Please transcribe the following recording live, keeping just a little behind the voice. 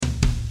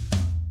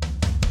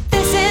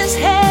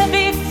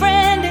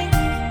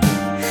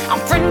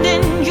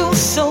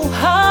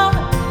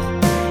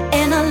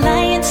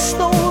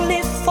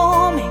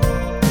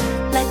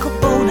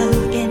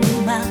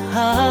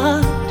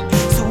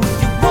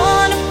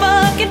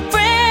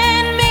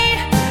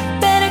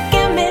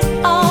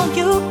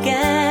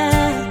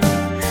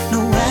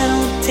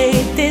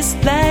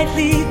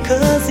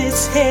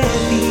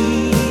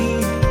heavy,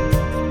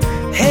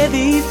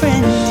 heavy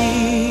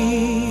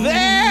friendly.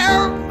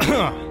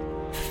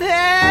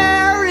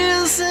 There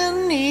is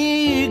an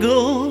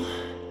eagle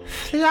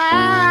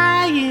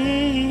flying.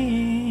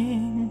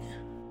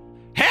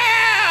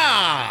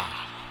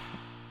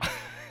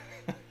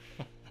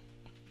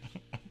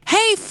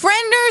 Hey,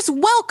 frienders,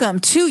 welcome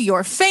to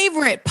your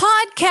favorite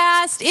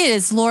podcast. It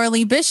is Laura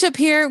Lee Bishop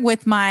here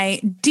with my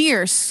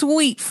dear,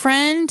 sweet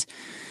friend,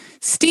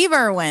 Steve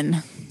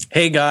Irwin.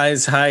 Hey,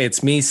 guys. Hi,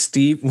 it's me,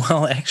 Steve.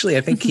 Well, actually,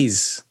 I think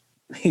he's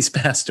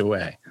passed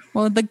away.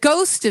 Well, the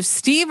ghost of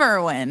Steve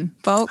Irwin,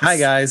 folks. Hi,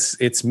 guys.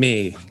 It's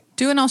me.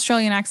 Do an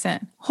Australian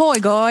accent. Hoi,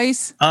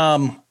 guys.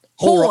 Hoi.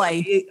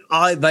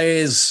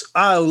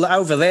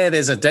 Over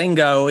there's a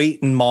dingo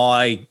eating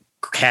my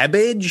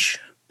cabbage.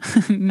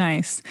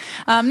 Nice.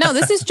 No,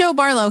 this is Joe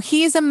Barlow.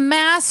 He's a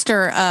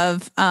master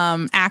of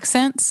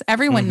accents.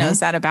 Everyone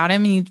knows that about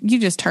him. You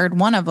just heard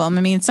one of them.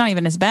 I mean, it's not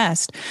even his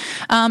best.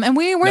 And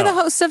we're the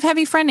hosts of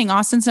Heavy Friending,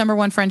 Austin's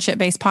 #1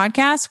 friendship-based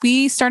podcast.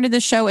 We started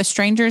this show as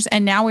strangers,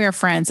 and now we are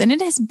friends. And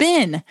it has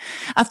been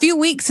a few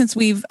weeks since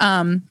we've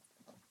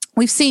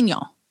seen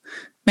y'all.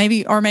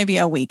 Maybe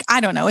a week.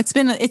 I don't know. It's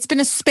been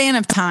a span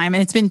of time,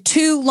 and it's been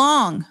too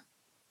long.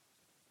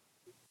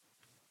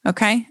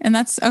 Okay. And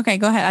that's okay.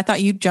 Go ahead. I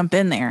thought you'd jump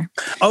in there.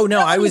 Oh no,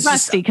 I was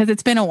rusty because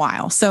it's been a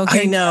while. So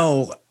I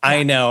know.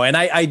 And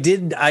I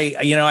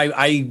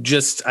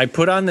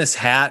put on this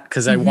hat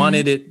because I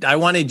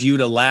wanted you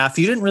to laugh.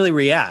 You didn't really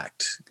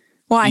react.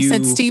 Well, I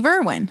said Steve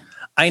Irwin.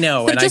 I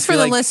know. But just for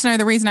the listener,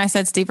 the reason I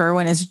said Steve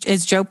Irwin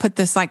is Joe put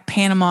this like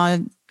Panama.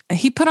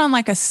 He put on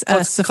like a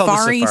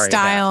safari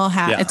style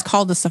hat. Yeah. It's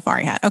called the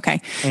safari hat. Okay.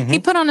 He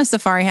put on a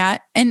safari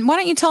hat. And why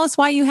don't you tell us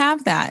why you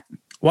have that?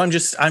 Well,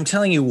 I'm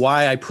telling you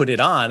why I put it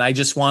on. I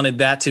just wanted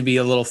that to be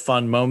a little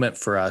fun moment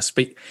for us.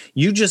 But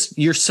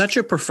you're such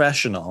a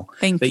professional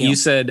that you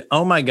said,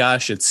 oh my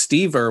gosh, it's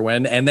Steve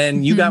Irwin. And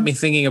then you got me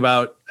thinking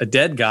about a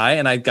dead guy,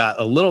 and I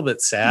got a little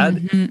bit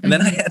sad. And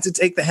then I had to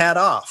take the hat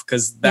off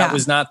because that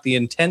was not the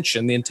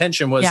intention. The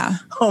intention was,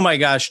 oh my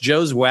gosh,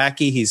 Joe's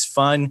wacky. He's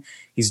fun.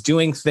 He's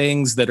doing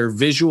things that are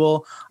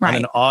visual on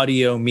an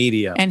audio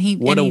medium. And you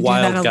wild do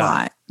that a guy.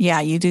 lot.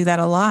 Yeah, you do that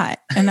a lot.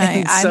 And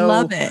I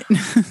love it.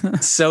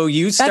 So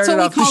you started That's what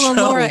we off the call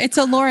show. a Laura. It's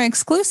a Laura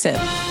exclusive.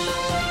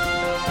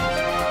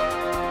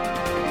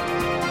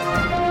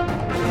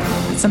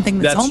 It's something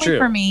that's only true.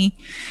 for me,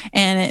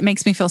 and it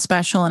makes me feel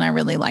special, and I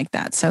really like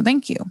that. So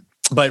thank you.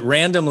 But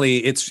randomly,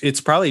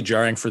 it's probably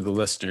jarring for the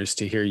listeners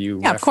to hear you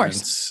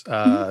reference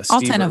all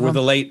 10 of them. with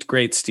the late,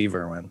 great Steve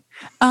Irwin.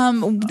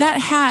 That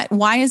hat,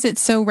 why is it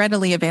so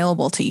readily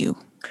available to you?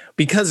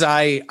 Because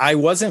I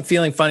wasn't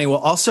feeling funny. Well,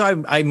 also,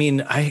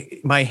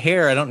 my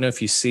hair, I don't know if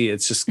you see,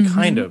 it's just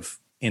kind of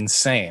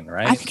insane,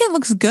 right? I think it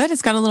looks good.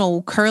 It's got a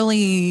little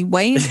curly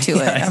wave to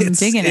it. I'm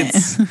digging it.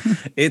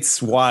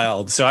 It's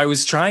wild. So I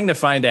was trying to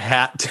find a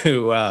hat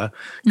to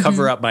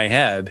cover up my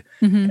head.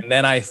 And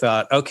then I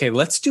thought, okay,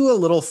 let's do a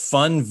little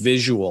fun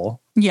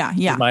visual. Yeah.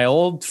 With my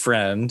old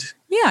friend.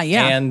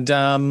 Yeah. And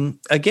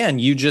again,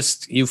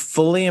 you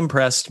fully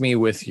impressed me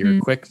with your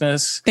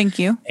quickness. Thank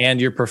you.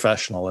 And your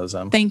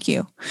professionalism. Thank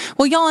you.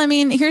 Well, y'all, I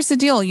mean, here's the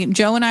deal.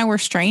 Joe and I were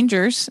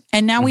strangers,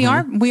 and now we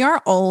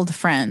are old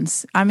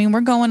friends. I mean,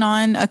 we're going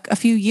on a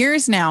few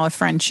years now of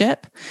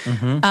friendship.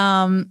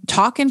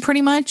 Talking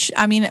pretty much.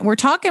 I mean, we're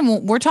talking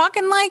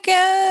like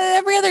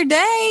every other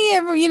day.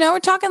 We're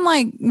talking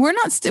like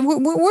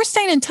we're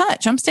staying in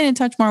touch. I'm staying in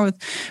touch more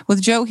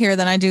with Joe here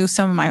than I do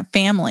some of my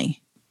family.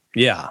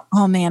 Yeah.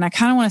 Oh man, I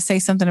kind of want to say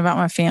something about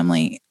my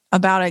family,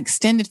 about an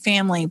extended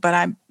family, but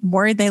I'm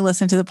worried they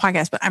listen to the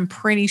podcast, but I'm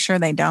pretty sure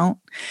they don't.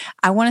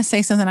 I want to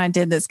say something I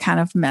did that's kind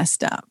of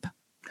messed up.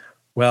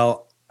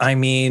 Well, I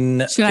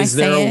mean, is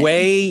there a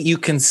way you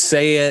can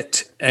say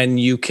it and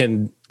you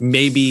can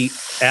maybe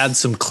add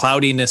some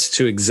cloudiness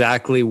to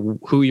exactly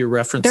who you're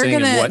referencing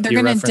and what you're referencing?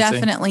 They're going to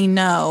definitely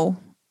know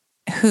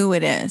who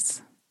it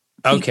is.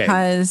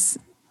 Okay.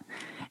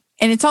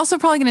 And it's also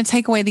probably going to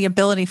take away the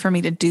ability for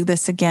me to do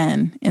this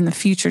again in the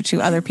future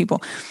to other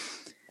people.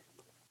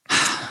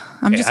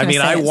 I'm just going to say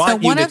I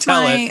want you to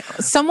tell it.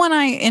 Someone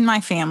in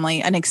my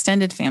family, an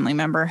extended family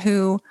member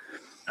who...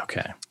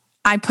 Okay.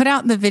 I put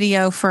out the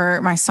video for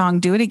my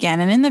song, Do It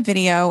Again. And in the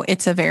video,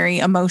 it's a very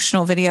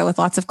emotional video with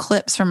lots of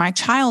clips from my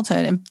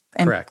childhood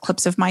and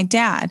clips of my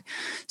dad.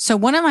 So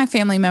one of my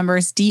family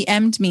members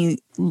DM'd me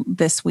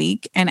this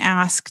week and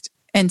asked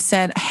and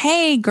said,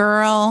 hey,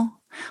 girl,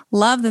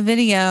 love the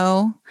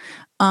video.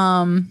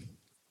 Do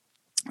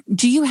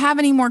you have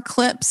any more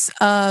clips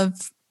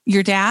of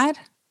your dad?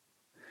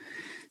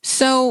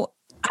 So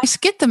I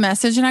get the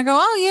message and I go,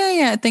 oh,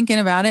 yeah, thinking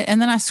about it. And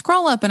then I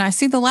scroll up and I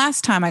see the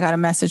last time I got a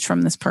message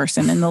from this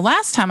person. And the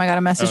last time I got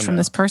a message from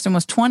this person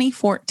was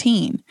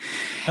 2014.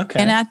 Okay.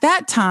 And at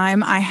that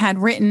time, I had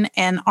written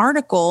an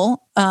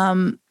article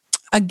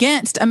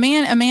against a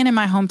man in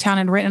my hometown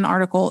had written an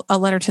article, a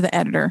letter to the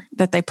editor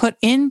that they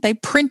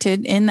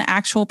printed in the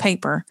actual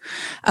paper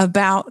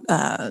about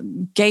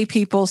gay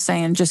people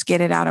saying, just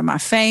get it out of my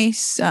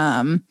face.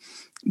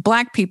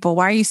 Black people,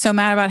 why are you so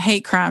mad about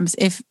hate crimes?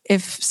 If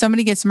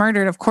somebody gets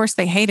murdered, of course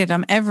they hated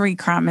them. Every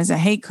crime is a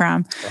hate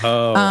crime.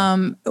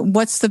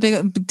 What's the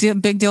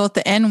big deal with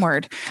the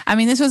N-word? I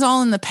mean, this was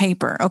all in the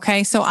paper.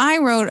 Okay. So I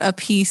wrote a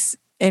piece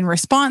in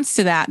response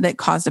to that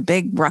caused a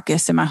big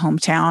ruckus in my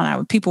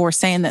hometown. People were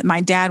saying that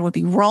my dad would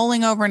be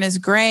rolling over in his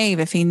grave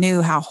if he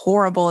knew how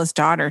horrible his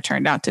daughter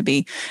turned out to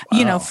be,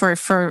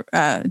 for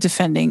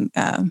defending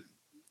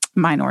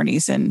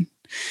minorities and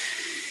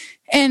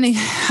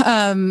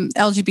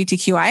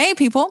LGBTQIA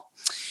people.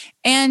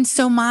 And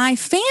so my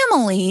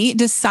family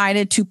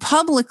decided to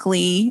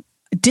publicly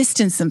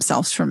distance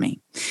themselves from me.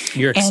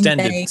 My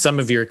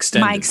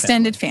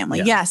extended family.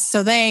 Yeah. Yes.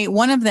 So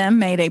one of them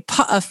made a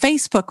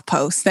Facebook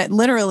post that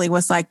literally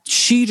was like,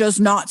 she does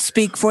not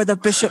speak for the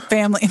Bishop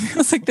family. It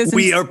was like this.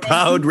 We are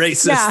proud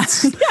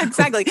racists. Yeah,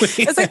 exactly.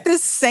 It's like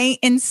this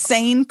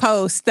insane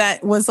post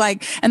that was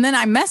like, and then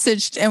I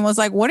messaged and was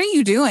like, what are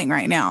you doing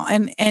right now?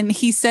 And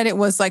he said it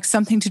was like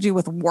something to do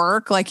with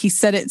work. Like he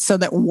said it so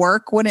that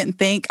work wouldn't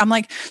think. I'm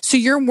like, so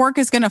your work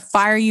is going to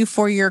fire you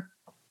for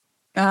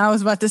I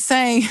was about to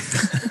say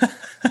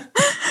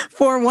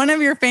for one of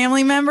your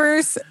family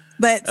members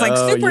that's like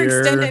super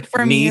extended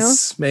from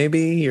niece,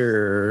 maybe,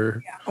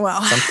 or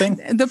something.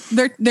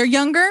 They're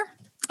younger.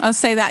 I'll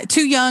say that.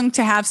 Too young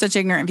to have such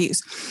ignorant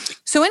views.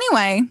 So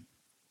anyway,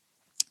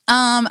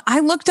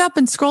 I looked up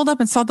and scrolled up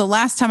and saw the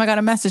last time I got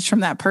a message from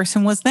that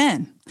person was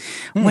then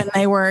when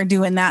they were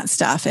doing that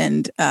stuff.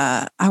 And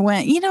I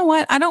went, you know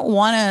what? I don't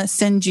want to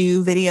send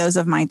you videos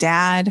of my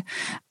dad.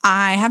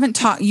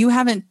 You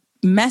haven't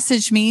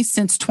messaged me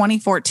since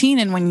 2014.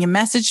 And when you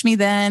messaged me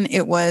then,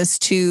 it was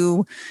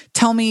to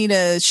tell me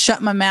to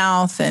shut my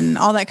mouth and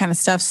all that kind of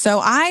stuff. So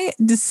I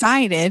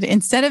decided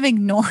instead of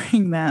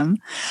ignoring them,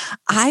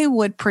 I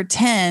would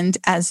pretend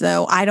as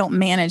though I don't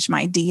manage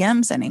my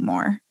DMs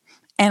anymore.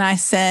 And I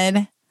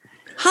said,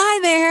 hi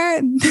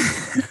there.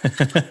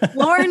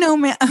 Laura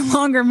no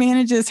longer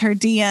manages her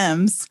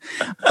DMs,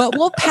 but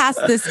we'll pass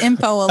this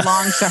info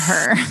along to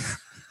her.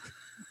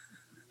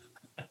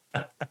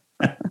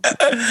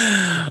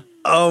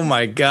 Oh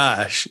my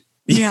gosh.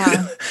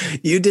 Yeah.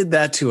 You did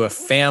that to a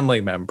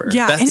family member.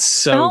 Yeah. That's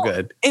so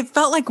good. It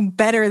felt like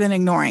better than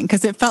ignoring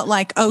because it felt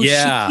like, she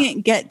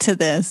can't get to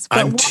this. But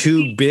I'm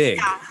too big.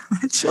 Yeah.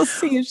 She'll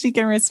see if she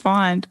can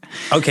respond.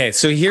 Okay.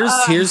 So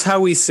here's how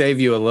we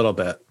save you a little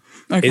bit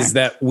is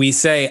that we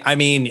say, I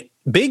mean,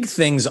 big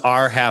things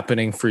are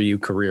happening for you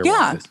career-wise.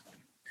 Yeah.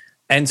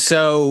 And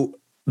so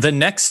the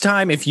next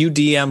time if you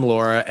DM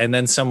Laura and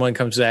then someone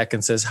comes back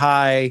and says,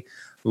 hi,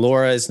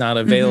 Laura is not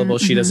available.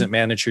 She doesn't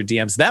manage her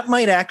DMs. That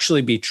might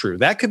actually be true.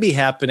 That could be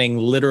happening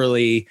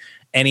literally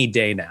any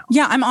day now.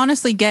 Yeah, I'm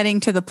honestly getting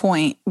to the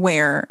point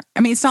where, I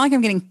mean, it's not like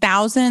I'm getting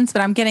thousands,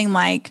 but I'm getting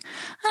like,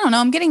 I don't know,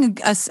 I'm getting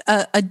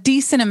a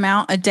decent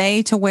amount a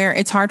day to where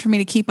it's hard for me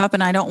to keep up.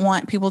 And I don't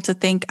want people to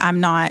think I'm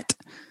not.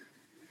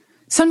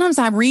 Sometimes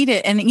I read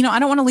it and, I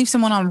don't want to leave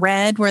someone on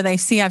read where they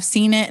see I've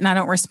seen it and I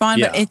don't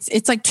respond, but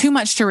it's like too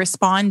much to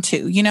respond to,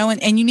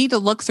 and you need to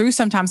look through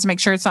sometimes to make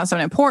sure it's not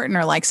something important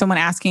or like someone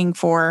asking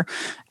for,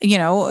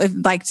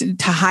 like to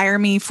hire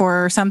me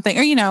for something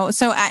or,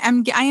 so I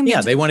am.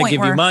 Yeah. They want to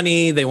give you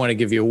money. They want to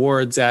give you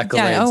awards, accolades.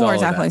 Yeah,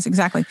 awards, accolades.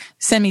 Exactly.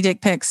 Send me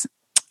dick pics.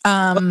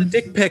 The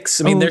dick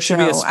pics. I mean, there should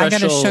be a special. I got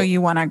to show you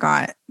one I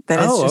got that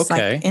is just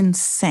like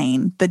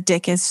insane. The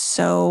dick is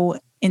so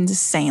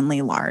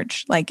insanely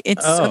large. Like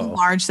it's so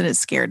large that it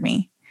scared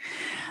me.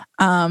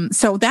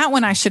 So that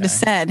one I should have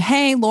said,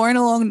 hey, Laura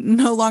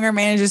no longer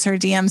manages her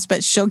DMs,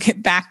 but she'll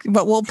get back,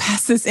 but we'll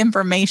pass this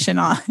information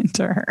on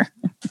to her.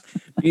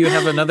 You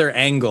have another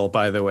angle,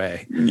 by the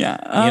way.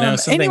 Yeah.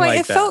 Something anyway, like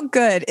it felt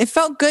good. It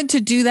felt good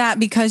to do that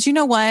because you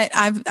know what?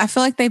 I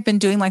feel like they've been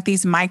doing like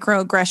these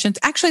microaggressions.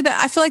 Actually,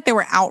 I feel like they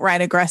were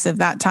outright aggressive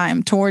that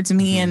time towards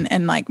me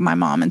and like my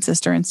mom and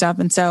sister and stuff.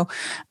 And so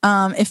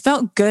it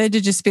felt good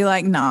to just be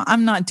like, no,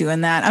 I'm not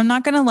doing that. I'm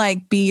not going to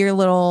like be your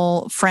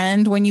little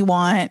friend when you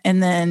want.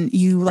 And then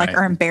you like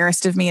are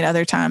embarrassed of me at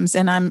other times.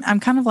 And I'm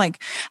kind of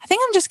like, I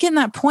think I'm just getting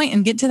that point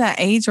and get to that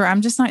age where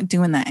I'm just not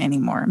doing that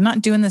anymore. I'm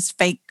not doing this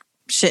fake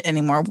shit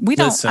anymore.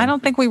 I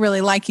don't think we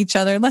really like each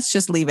other. Let's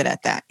just leave it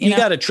at that. You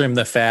got to trim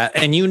the fat.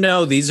 And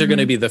these are going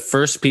to be the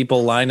first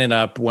people lining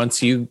up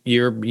once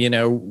your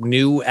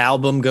new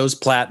album goes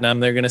platinum.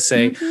 They're going to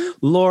say,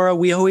 Laura,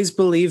 we always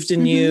believed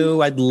in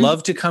you. I'd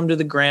love to come to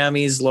the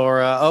Grammys,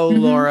 Laura. Oh,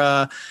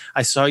 Laura,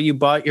 I saw you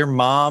bought your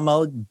mom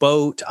a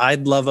boat.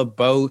 I'd love a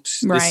boat.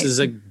 Right. This is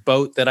a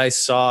boat that I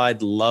saw.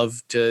 I'd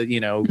love to,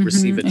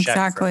 receive a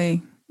check.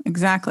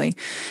 Exactly.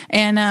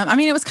 And I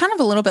mean, it was kind of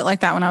a little bit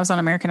like that when I was on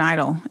American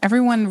Idol.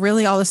 Everyone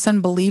really all of a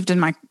sudden believed in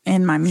my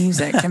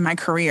music and my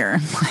career.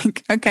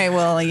 Like, okay,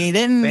 well, you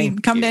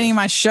didn't come to any of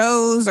my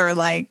shows or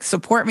like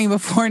support me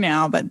before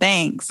now, but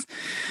thanks.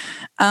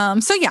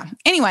 So yeah.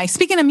 Anyway,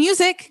 speaking of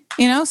music,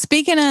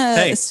 speaking of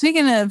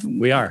the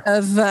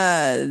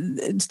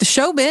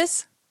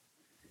showbiz,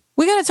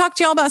 we got to talk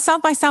to y'all about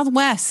South by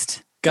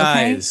Southwest.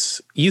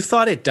 Guys, you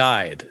thought it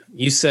died.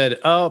 You said,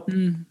 oh,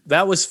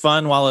 that was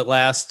fun while it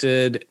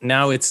lasted.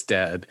 Now it's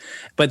dead.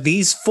 But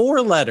these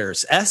 4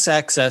 letters,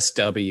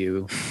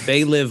 SXSW,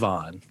 they live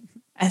on.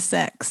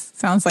 SX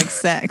sounds like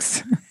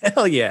sex.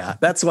 Hell yeah.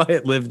 That's why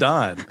it lived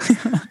on.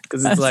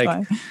 Because it's like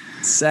why.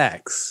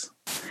 Sex.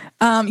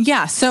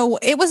 Yeah. So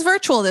it was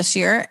virtual this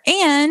year,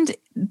 and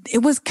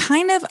it was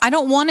kind of, I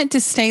don't want it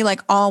to stay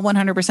like all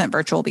 100%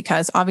 virtual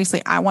because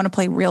obviously I want to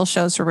play real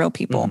shows for real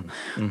people.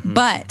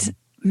 But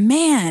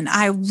man,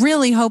 I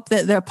really hope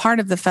that the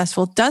part of the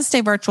festival does stay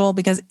virtual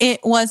because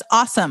it was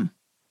awesome.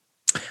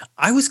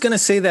 I was going to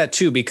say that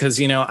too, because,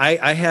 you know,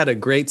 I had a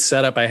great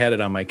setup. I had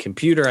it on my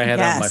computer. I had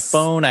it on my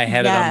phone. I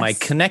had it on my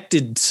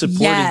connected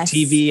supported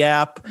TV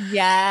app.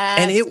 Yes.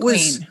 And it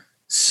was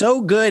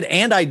so good.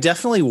 And I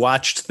definitely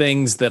watched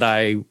things that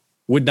I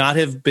would not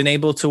have been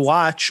able to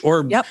watch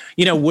or,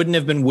 you know, wouldn't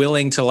have been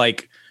willing to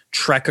like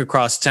trek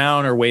across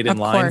town or wait in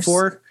line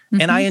for.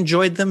 And I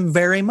enjoyed them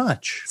very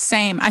much.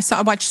 Same. I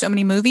watched so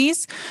many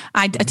movies.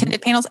 I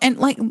attended panels, and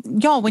like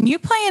y'all, when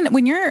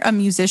you're a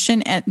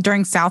musician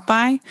during South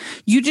by,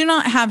 you do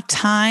not have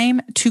time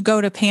to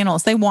go to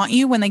panels. They want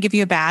you when they give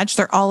you a badge.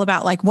 They're all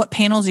about like, what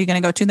panels are you going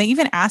to go to? They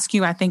even ask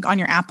you, I think, on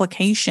your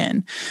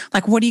application,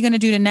 like, what are you going to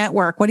do to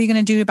network? What are you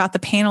going to do about the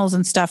panels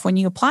and stuff when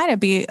you apply to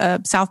be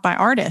a South by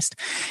artist?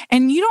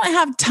 And you don't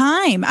have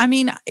time. I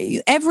mean,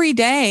 every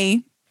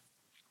day.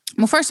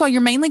 Well, first of all,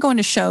 you're mainly going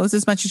to shows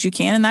as much as you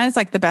can. And that is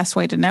like the best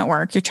way to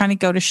network. You're trying to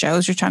go to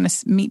shows. You're trying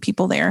to meet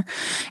people there.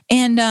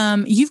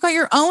 And you've got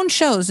your own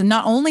shows, and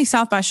not only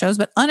South by shows,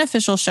 but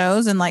unofficial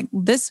shows. And like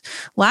this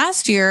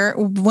last year,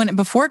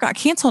 before it got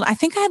canceled, I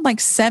think I had like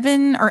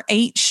 7 or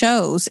 8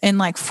 shows in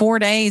like 4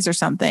 days or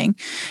something.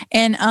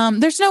 And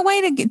there's no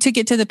way to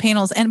get to the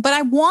panels. But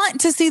I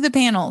want to see the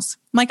panels.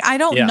 Like, I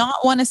don't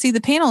not want to see the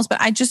panels,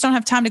 but I just don't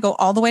have time to go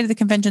all the way to the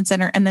convention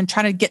center and then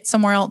try to get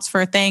somewhere else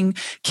for a thing,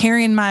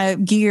 carrying my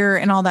gear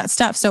and all that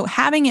stuff. So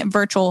having it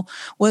virtual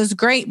was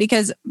great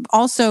because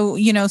also,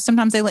 you know,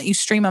 sometimes they let you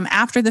stream them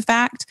after the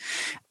fact,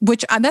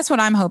 which that's what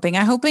I'm hoping.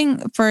 I'm hoping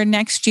for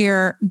next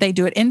year they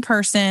do it in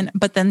person,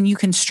 but then you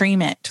can stream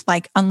it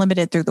like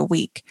unlimited through the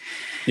week.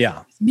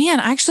 Yeah. Man,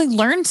 I actually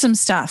learned some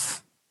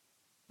stuff.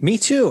 Me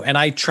too. And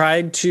I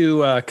tried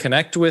to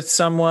connect with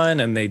someone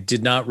and they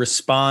did not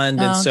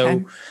respond. And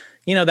so,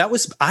 you know,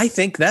 I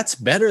think that's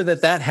better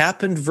that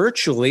happened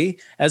virtually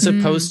as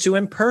opposed to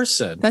in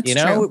person. That's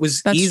true. It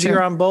was easier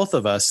on both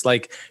of us.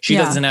 Like she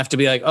doesn't have to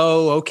be like,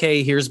 oh,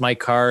 okay, here's my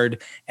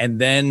card and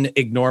then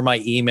ignore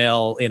my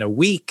email in a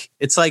week.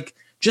 It's like,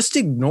 just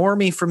ignore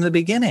me from the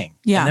beginning.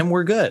 Yeah. And then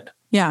we're good.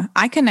 Yeah.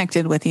 I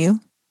connected with you.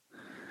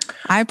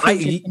 I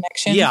approved your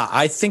connection. Yeah.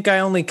 I think I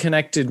only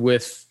connected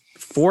with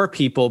 4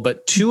 people,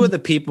 but 2 of the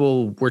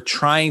people were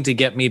trying to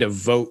get me to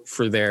vote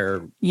for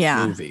their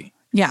movie.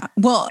 Yeah.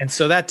 Well, and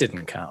so that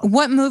didn't count.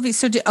 What movie?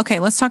 So,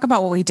 let's talk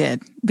about what we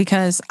did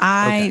because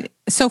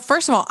so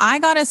first of all, I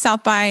got a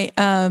South by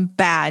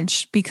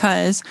badge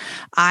because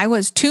I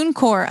was a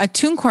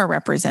TuneCore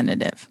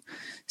representative.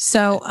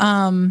 So,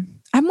 I'm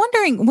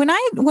wondering when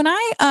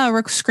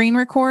I screen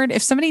record,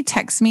 if somebody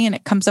texts me and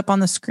it comes up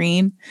on the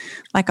screen,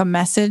 like a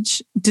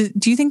message, do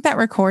you think that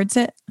records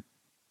it?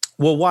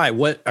 Well, why?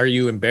 What are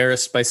you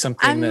embarrassed by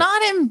something? I'm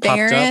not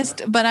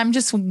embarrassed, but I'm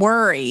just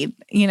worried,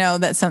 you know,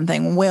 that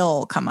something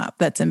will come up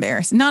that's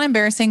embarrassing. Not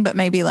embarrassing, but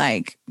maybe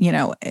like, you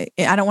know,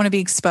 I don't want to be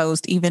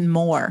exposed even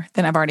more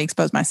than I've already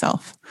exposed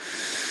myself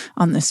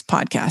on this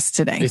podcast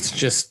today. It's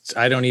just,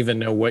 I don't even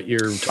know what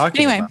you're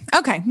talking about. Anyway,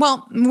 okay.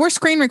 Well, we're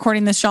screen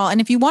recording this, y'all.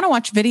 And if you want to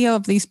watch video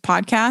of these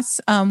podcasts,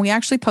 we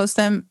actually post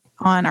them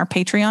on our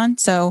Patreon.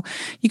 So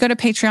you go to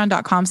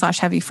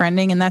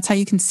patreon.com/heavyfriending, and that's how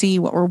you can see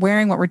what we're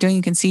wearing, what we're doing.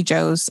 You can see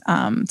Joe's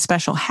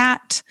special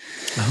hat.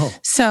 Oh.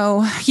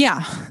 So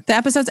yeah, the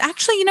episodes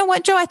actually, you know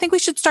what, Joe, I think we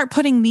should start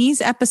putting these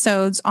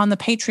episodes on the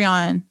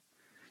Patreon.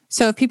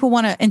 So if people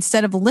want to,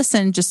 instead of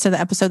listen just to the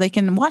episode, they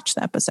can watch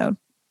the episode.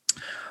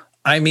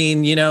 I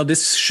mean, you know,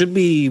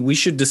 we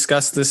should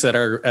discuss this at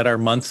our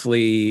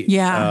monthly,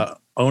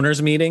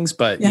 owners meetings,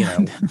 but you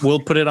know,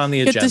 we'll put it on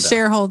the agenda. Get the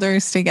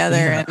shareholders together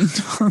and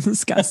we'll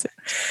discuss it.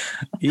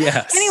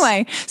 Yes.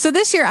 Anyway, so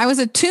this year I was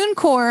a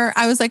TuneCore.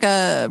 I was like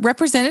a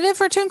representative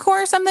for TuneCore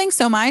or something.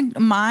 So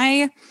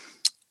my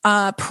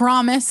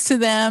promise to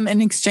them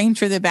in exchange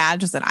for the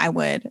badge was that I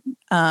would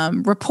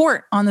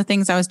report on the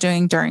things I was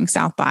doing during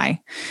South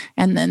by,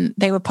 and then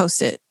they would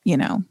post it. You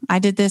know, I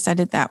did this, I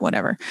did that,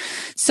 whatever.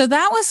 So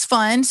that was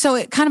fun. So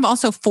it kind of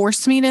also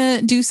forced me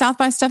to do South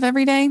by stuff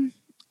every day.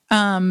 So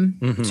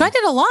I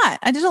did a lot.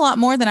 I did a lot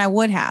more than I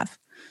would have.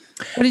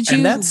 What did you?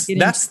 And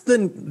that's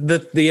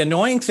the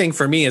annoying thing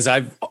for me is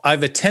I've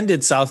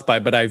attended South by,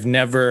 but I've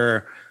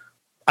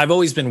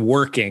always been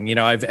working. You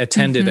know, I've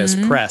attended as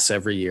press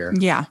every year.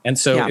 Yeah. And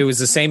so it was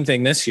the same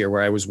thing this year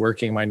where I was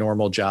working my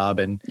normal job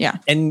and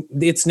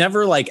it's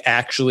never like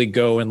actually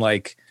go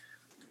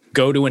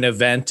to an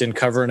event and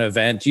cover an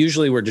event.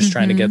 Usually we're just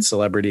trying to get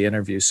celebrity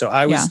interviews. So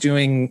I was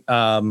doing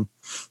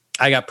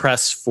I got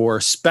press for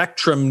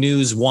Spectrum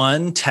News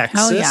 1,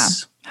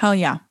 Texas. Hell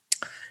yeah.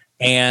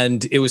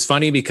 And it was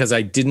funny because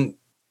I didn't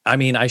I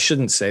mean, I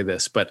shouldn't say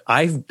this, but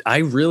I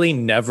really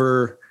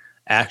never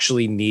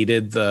actually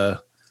needed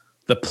the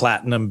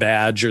platinum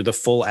badge or the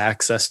full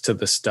access to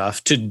the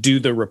stuff to do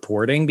the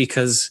reporting,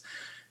 because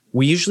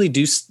we usually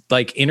do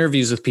like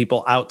interviews with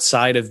people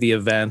outside of the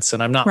events,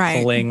 and I'm not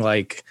pulling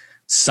like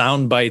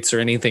sound bites or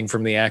anything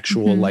from the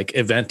actual like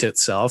event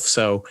itself.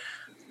 So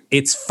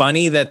it's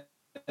funny that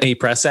they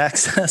press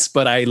access,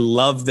 but I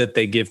love that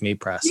they give me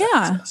press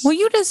access. Well,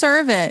 you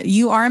deserve it.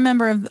 You are a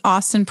member of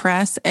Austin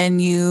Press,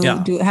 and you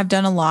have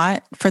done a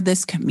lot for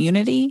this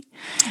community,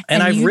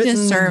 and you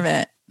deserve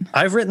it.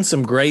 I've written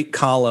some great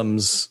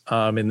columns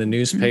in the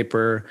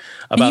newspaper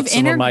about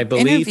some of my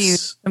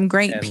beliefs. Some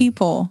great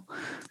people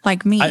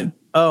like me.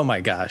 Oh my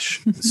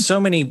gosh. So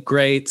many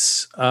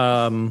greats.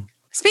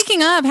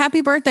 Speaking of,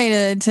 happy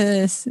birthday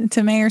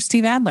to Mayor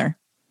Steve Adler.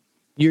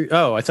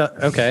 I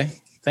thought, okay.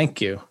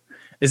 Thank you.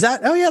 Is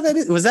that,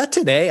 was that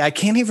today? I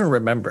can't even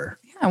remember.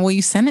 Yeah, well,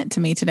 you sent it to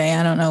me today.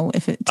 I don't know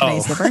if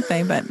today's the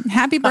birthday, but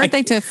happy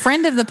birthday to a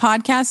friend of the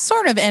podcast,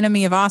 sort of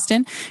enemy of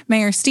Austin,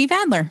 Mayor Steve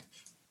Adler.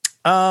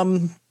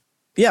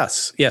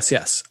 Yes.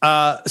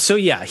 So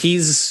yeah,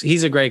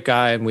 he's a great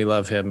guy, and we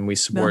love him. We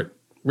support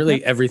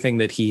really everything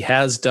that he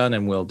has done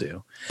and will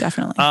do.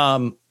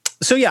 Definitely.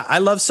 So yeah, I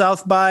love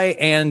South by,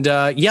 and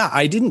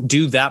I didn't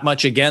do that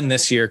much again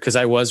this year because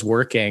I was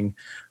working,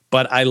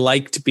 but I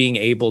liked being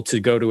able to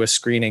go to a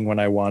screening when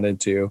I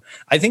wanted to.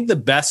 I think the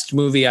best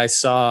movie I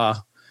saw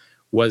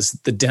was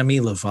the Demi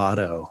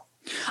Lovato.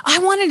 I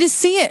wanted to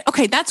see it.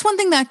 Okay, that's one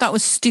thing that I thought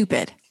was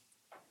stupid.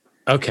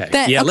 Okay.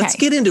 Let's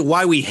get into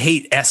why we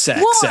hate SXS.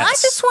 Well, I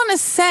just want to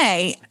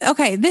say,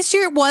 okay, this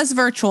year was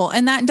virtual,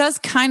 and that does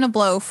kind of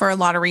blow for a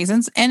lot of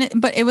reasons.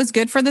 But it was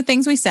good for the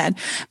things we said.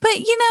 But,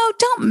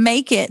 don't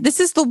make it. This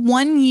is the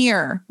 1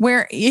 year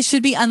where it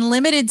should be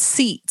unlimited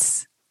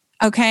seats.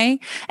 Okay.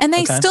 And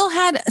they still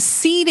had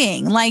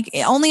seating, like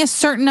only a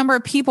certain number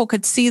of people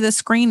could see the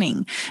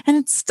screening. And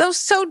it's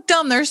so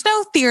dumb. There's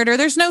no theater.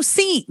 There's no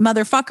seat,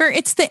 motherfucker.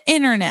 It's the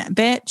internet,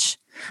 bitch.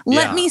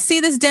 Let me see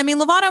this Demi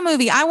Lovato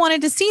movie. I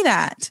wanted to see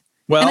that.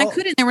 Well, and I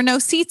couldn't. There were no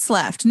seats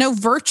left. No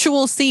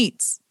virtual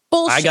seats.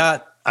 Bullshit.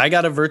 I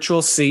got a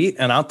virtual seat,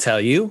 and I'll tell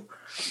you,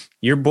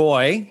 your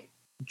boy,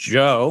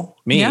 Joe,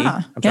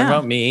 I'm talking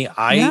about me.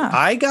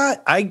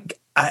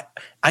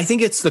 I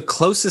think it's the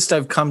closest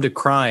I've come to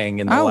crying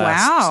in the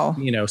last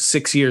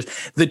 6 years.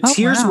 The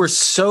tears were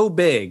so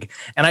big,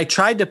 and I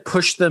tried to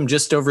push them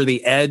just over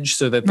the edge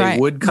so that they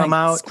would come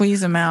out,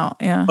 squeeze them out.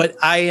 Yeah. But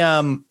I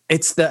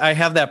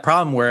have that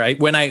problem where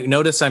when I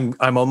notice I'm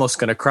almost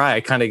going to cry,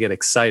 I kind of get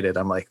excited.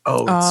 I'm like,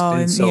 it's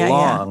been so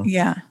long.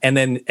 Yeah. And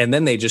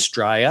then they just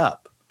dry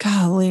up.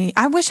 Golly,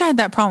 I wish I had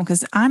that problem,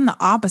 because I'm the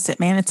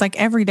opposite, man. It's like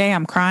every day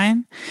I'm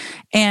crying,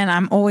 and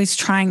I'm always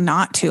trying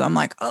not to. I'm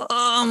like,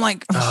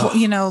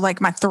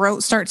 like my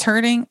throat starts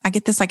hurting. I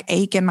get this like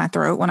ache in my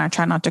throat when I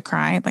try not to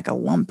cry, like a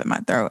lump in my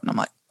throat. And I'm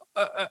like,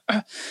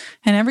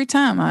 and every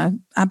time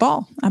I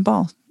bawl.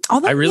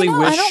 Although I really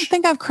wish, I don't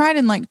think I've cried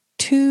in like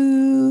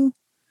two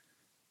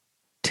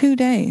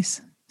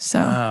days. So,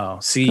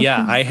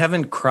 I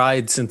haven't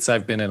cried since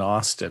I've been in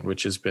Austin,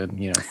 which has been, 5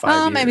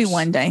 years. Maybe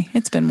one day.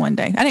 It's been one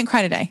day. I didn't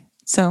cry today.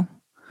 So,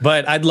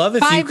 but I'd love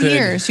if you could. 5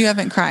 years you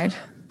haven't cried.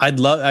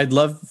 I'd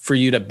love for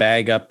you to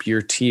bag up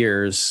your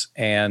tears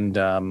and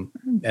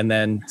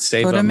then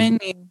save them. Put them in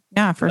me.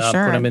 Yeah, for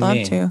sure. I'd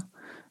love to.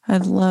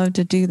 I'd love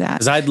to do that.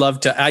 Because I'd love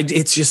to.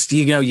 It's just,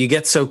 you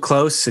get so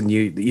close, and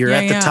you're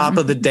at the top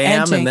of the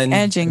dam, and then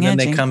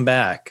they come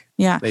back.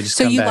 Yeah.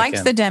 So you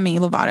liked the Demi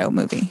Lovato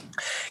movie?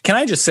 Can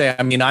I just say,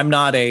 I mean, I'm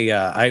not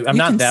I'm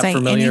not that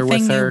familiar with her. You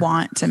can say anything you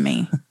want to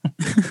me.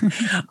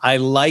 I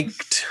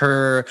liked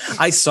her.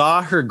 I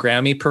saw her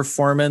Grammy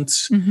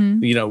performance,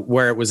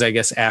 where it was, I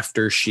guess,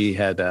 after she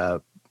had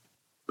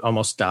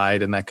almost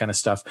died and that kind of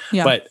stuff.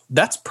 Yeah. But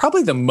that's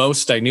probably the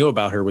most I knew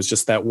about her, was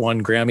just that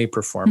one Grammy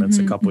performance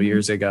a couple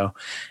years ago.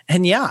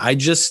 And I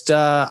just,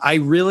 I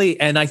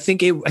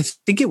think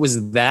it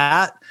was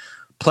that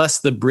plus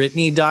the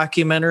Britney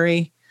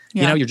documentary.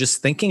 Yeah. You're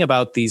just thinking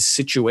about these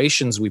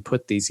situations we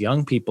put these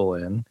young people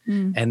in,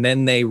 and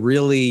then they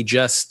really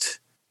just,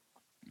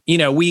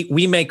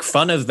 we make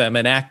fun of them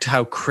and act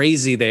how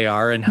crazy they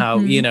are and how,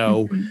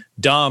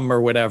 dumb or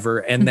whatever.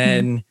 And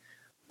then,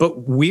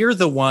 but we're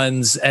the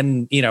ones,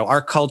 and,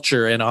 our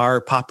culture and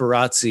our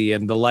paparazzi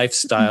and the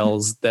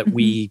lifestyles that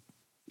we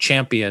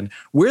champion,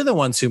 we're the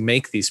ones who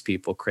make these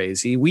people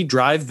crazy. We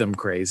drive them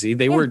crazy.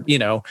 They were,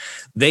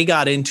 they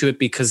got into it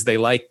because they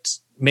liked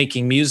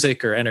making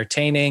music or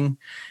entertaining.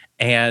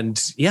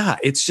 And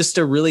it's just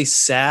a really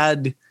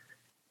sad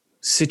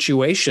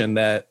situation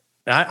that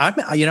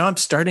I'm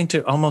starting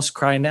to almost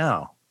cry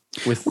now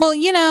with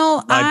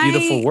my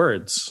beautiful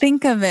words.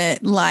 Think of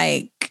it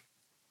like,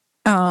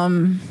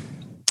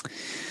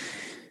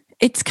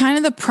 it's kind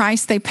of the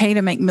price they pay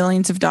to make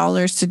millions of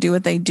dollars to do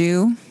what they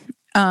do.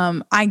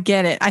 I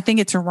get it. I think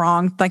it's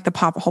wrong. Like the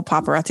whole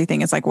paparazzi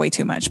thing is like way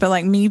too much. But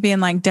like me being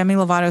like, Demi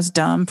Lovato's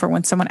dumb for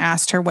when someone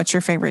asked her, what's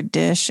your favorite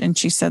dish? And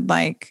she said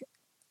like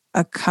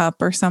a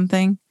cup or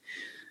something.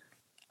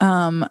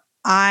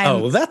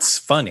 that's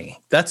funny.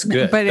 That's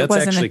good. But it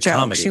that's wasn't a joke.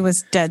 Comedy. She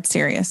was dead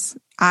serious.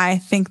 I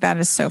think that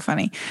is so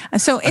funny.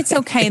 So it's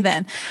okay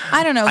then.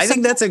 I don't know. I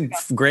think that's a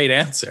great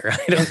answer.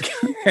 I don't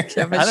care.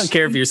 I don't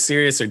care if you're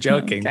serious or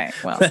joking. Okay,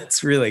 well,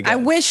 that's really good. I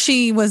wish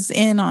she was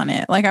in on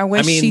it. Like I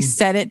wish she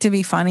said it to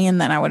be funny,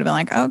 and then I would have been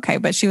like, okay.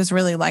 But she was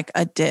really like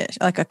a dish,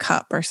 like a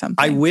cup or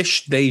something. I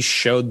wish they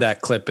showed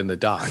that clip in the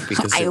doc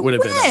because it would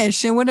have been.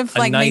 It would have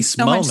like made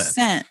so much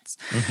sense.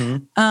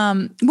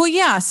 Mm-hmm. Well,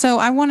 yeah. So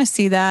I want to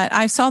see that.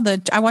 I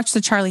watched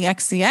the Charlie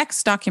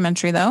XCX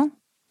documentary though.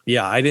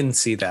 Yeah, I didn't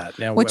see that.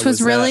 Now, which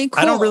was really cool.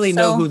 I don't really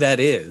know who that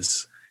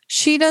is.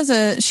 She sings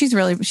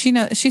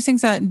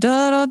that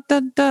da da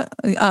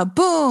da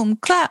boom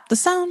clap the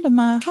sound of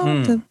my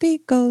heart the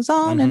beat goes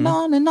on and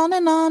on and on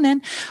and on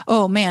and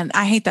oh man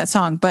I hate that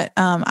song but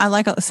I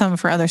like some of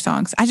her other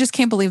songs. I just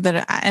can't believe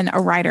that a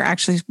writer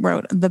actually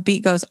wrote the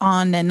beat goes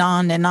on and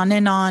on and on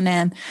and on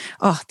and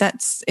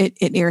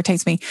it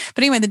irritates me.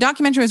 But anyway, the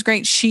documentary was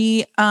great.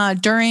 She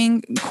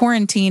during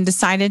quarantine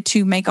decided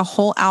to make a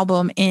whole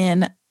album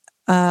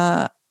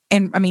write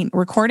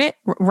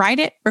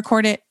it,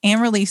 record it, and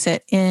release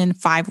it in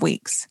 5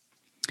 weeks.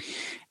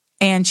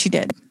 And she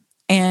did.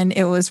 And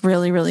it was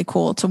really, really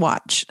cool to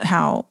watch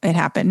how it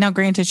happened. Now,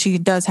 granted, she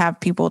does have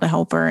people to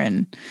help her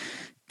and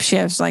she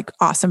has like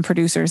awesome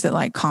producers that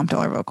like comped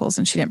all her vocals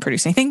and she didn't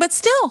produce anything, but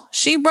still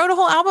she wrote a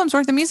whole album's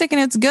worth of music and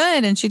it's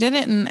good. And she did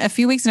it in a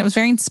few weeks and it was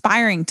very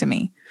inspiring to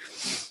me.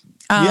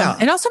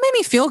 It also made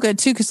me feel good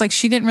too, because like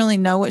she didn't really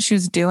know what she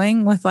was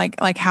doing with like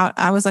how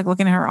I was like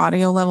looking at her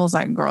audio levels,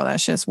 like, girl,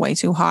 that's just way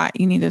too hot.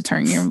 You need to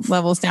turn your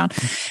levels down.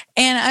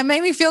 And it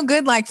made me feel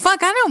good. Like, fuck,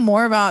 I know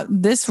more about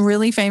this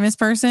really famous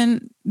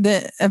person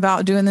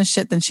about doing this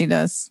shit than she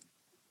does.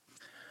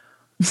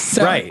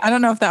 So right. I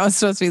don't know if that was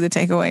supposed to be the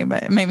takeaway,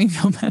 but it made me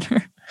feel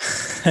better.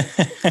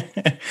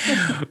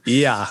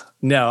 Yeah.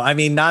 No, I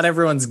mean, not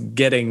everyone's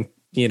getting,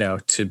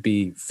 to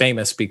be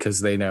famous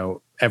because they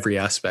know every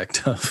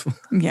aspect of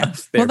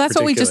well, that's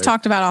what we just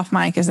talked about off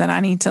mic is that I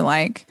need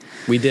to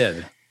we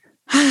did.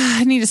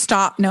 I need to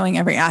stop knowing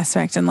every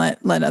aspect and let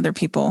other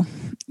people,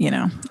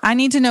 I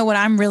need to know what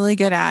I'm really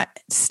good at,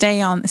 stay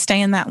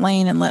in that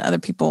lane and let other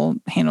people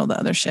handle the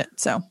other shit.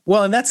 So,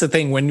 well, and that's the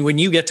thing when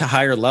you get to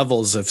higher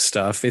levels of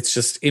stuff, it's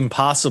just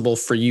impossible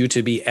for you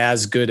to be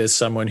as good as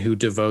someone who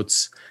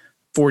devotes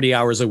 40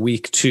 hours a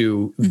week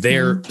to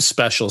their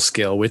special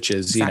skill, which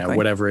is,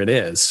 whatever it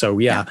is. So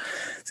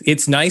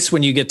it's nice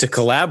when you get to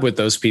collab with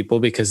those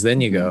people because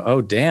then you go, oh,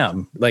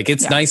 damn. Like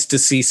it's nice to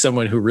see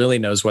someone who really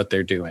knows what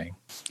they're doing.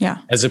 Yeah.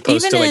 As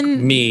opposed to like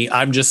me,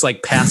 I'm just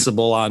like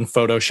passable on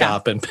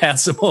Photoshop and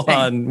passable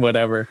on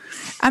whatever.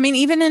 I mean,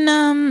 even in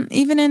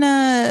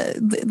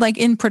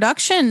in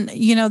production,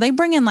 they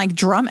bring in like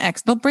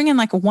they'll bring in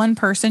like one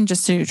person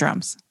just to do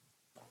drums.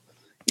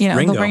 Ringo.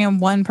 They'll bring in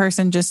one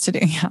person just to do,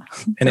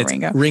 and it's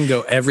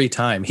Ringo every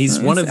time. He's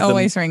one of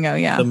always Ringo,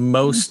 the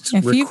most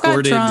if recorded. You've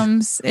got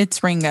drums,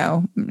 it's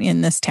Ringo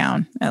in this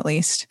town, at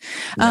least.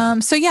 Yeah.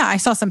 I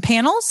saw some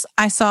panels.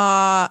 I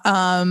saw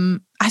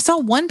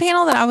one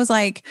panel that I was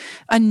like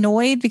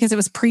annoyed because it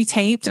was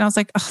pre-taped and I was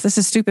like, oh, this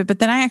is stupid. But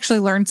then I actually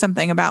learned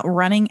something about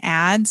running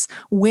ads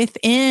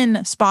within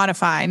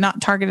Spotify,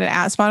 not targeted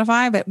at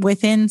Spotify, but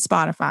within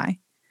Spotify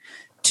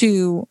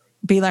to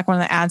be like one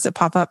of the ads that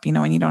pop up,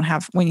 when you don't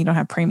have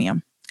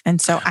premium.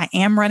 And so I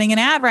am running an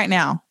ad right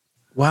now.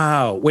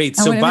 Wow. Wait,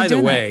 so by the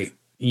way,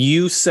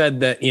 you said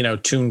that,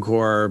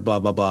 TuneCore, blah,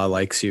 blah, blah,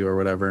 likes you or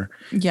whatever.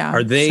 Yeah.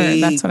 Are they?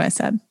 Sure, that's what I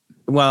said.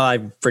 Well, I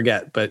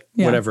forget, but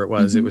whatever it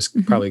was, it was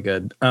probably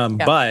good.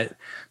 But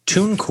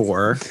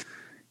TuneCore,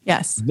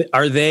 yes.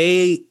 Are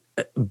they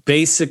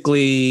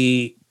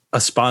basically a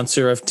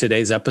sponsor of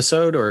today's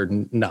episode or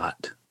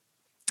not?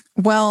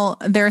 Well,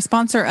 they're a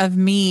sponsor of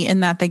me in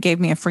that they gave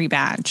me a free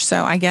badge.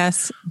 So I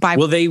guess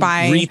will they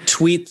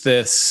retweet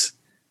this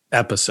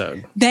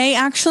episode? They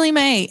actually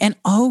may. And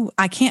I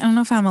don't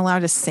know if I'm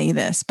allowed to say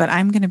this, but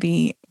I'm going to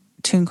be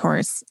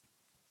TuneCore's.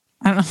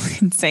 I don't know if I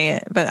can say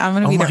it, but I'm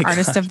going to be their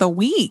artist of the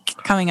week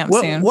coming up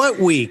soon. What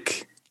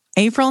week?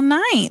 April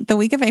 9th, the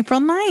week of April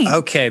 9th.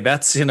 Okay.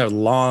 That's a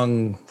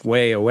long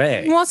way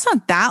away. Well, it's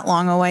not that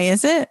long away,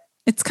 is it?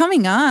 It's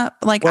coming up.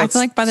 I feel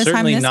like by the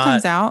time this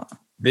comes out.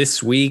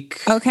 This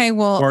week. Okay,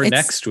 well. Or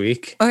next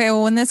week. Okay,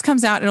 well, when this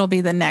comes out, it'll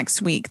be the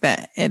next week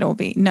that it'll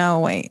be. No,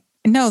 wait.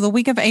 No, the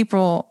week of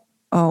April.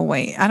 Oh,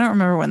 wait. I don't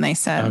remember when they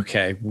said.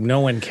 Okay,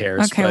 no one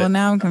cares. Okay, well,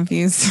 now I'm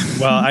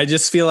confused. Well, I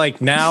just feel like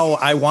now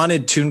I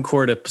wanted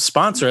TuneCore to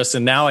sponsor us,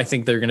 and now I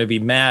think they're going to be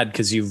mad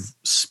because you've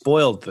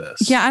spoiled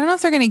this. Yeah, I don't know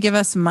if they're going to give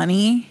us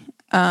money.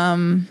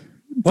 Well,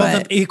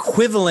 the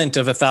equivalent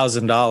of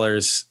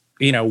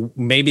 $1,000,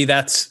 maybe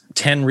that's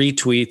 10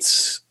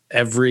 retweets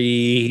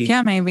every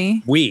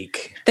maybe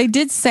week. They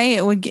did say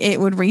it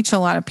would reach a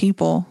lot of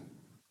people,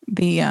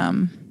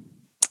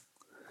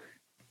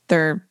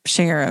 their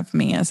share of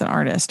me as an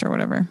artist or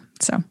whatever.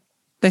 So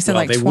they said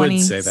they 20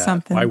 would say that.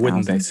 Something. Why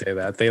wouldn't they say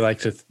that? They like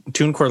to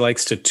TuneCore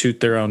likes to toot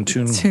their own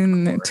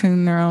tune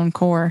their own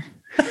core.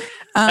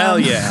 Hell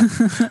yeah.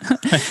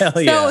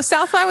 Hell yeah. So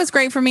South by was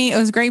great for me. It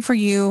was great for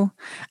you.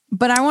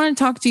 But I want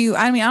to talk to you.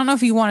 I mean, I don't know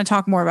if you want to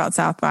talk more about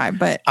South by,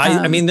 but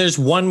I mean, there's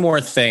one more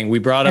thing. We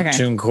brought up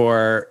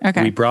TuneCore.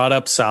 Okay. We brought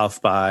up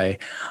South by.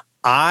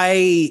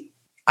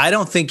 I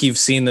don't think you've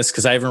seen this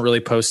because I haven't really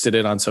posted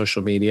it on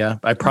social media.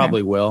 I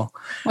probably will.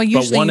 Well,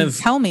 usually you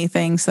tell me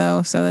things,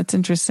 though, so that's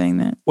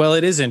interesting. Well,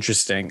 it is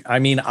interesting. I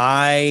mean,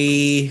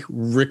 I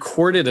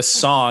recorded a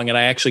song and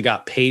I actually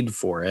got paid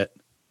for it.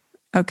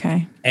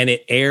 Okay. And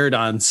it aired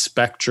on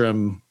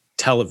Spectrum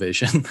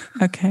Television.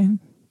 Okay.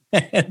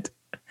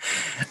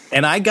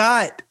 And I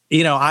got,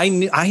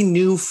 I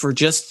knew for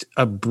just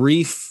a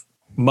brief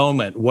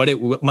moment what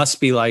it must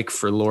be like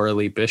for Laura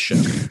Lee Bishop,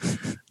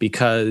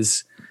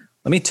 because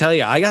let me tell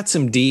you, I got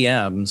some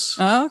DMs.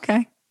 Oh,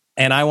 okay.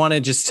 And I want to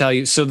just tell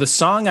you, so the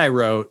song I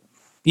wrote,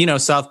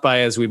 South by,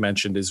 as we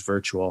mentioned, is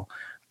virtual.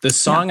 The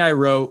song I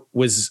wrote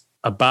was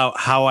about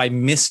how I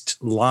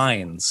missed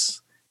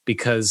lines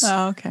because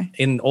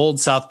in old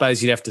South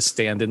bys, you'd have to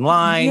stand in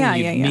line,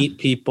 meet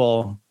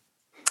people.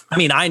 I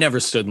mean, I never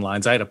stood in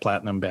lines. I had a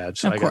platinum badge.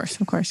 So of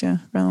course, yeah.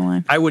 Run the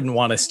line. I wouldn't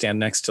want to stand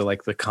next to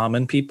like the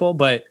common people,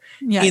 but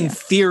in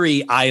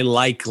theory, I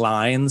like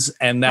lines,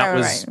 and that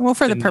was well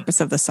for the purpose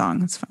of the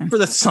song. It's fine for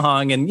the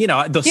song, and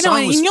the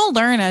song. And you'll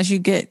learn as you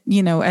get,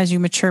 as you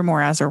mature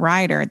more as a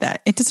writer,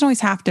 that it doesn't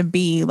always have to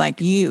be like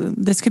you.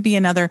 This could be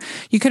another.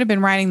 You could have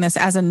been writing this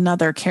as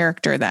another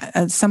character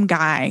that some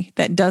guy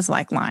that does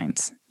like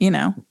lines.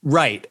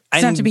 Right. It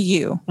doesn't have to be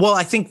you. Well,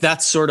 I think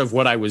that's sort of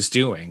what I was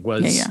doing.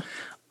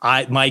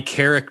 My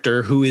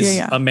character, who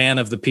is a man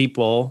of the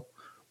people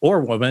or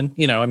woman,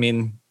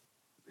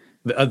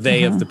 a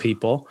they of the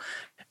people.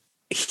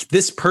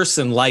 This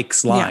person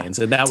likes lines,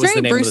 and that was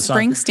the name of the song.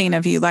 Bruce Springsteen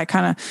of you, like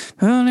kind of.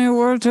 Billy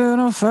worked in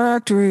a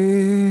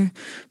factory.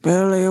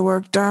 Billy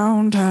worked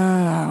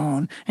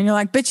downtown, and you're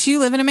like, bitch, you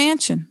live in a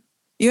mansion.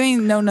 You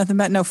ain't know nothing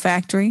about no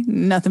factory,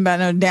 nothing about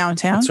no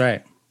downtown. That's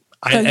right.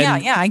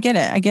 I get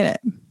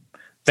it.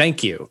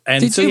 Thank you.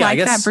 And did you like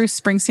that Bruce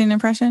Springsteen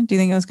impression? Do you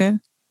think it was good?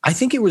 I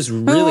think it was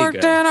really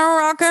worked good. In a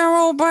rock and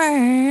roll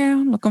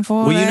band, looking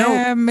for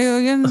that $1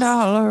 million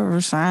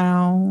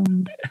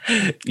sound.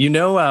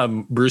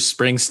 Bruce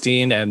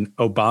Springsteen and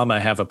Obama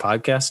have a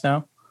podcast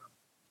now?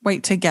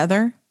 Wait,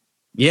 together?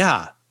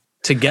 Yeah,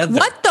 together.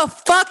 What the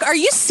fuck? Are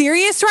you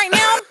serious right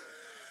now?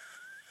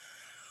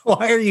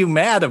 Why are you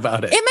mad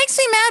about it? It makes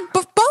me mad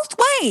both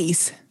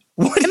ways.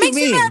 What do you mean? It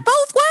makes me mad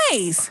both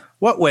ways.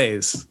 What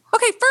ways?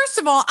 Okay, first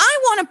of all, I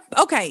want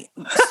to... Okay,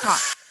 stop.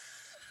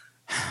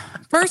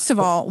 First of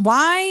all,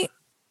 why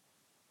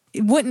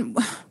wouldn't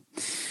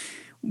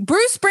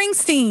Bruce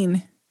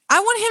Springsteen? I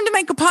want him to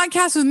make a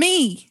podcast with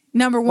me.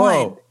 Number one.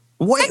 Whoa.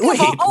 Wait.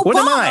 Obama, what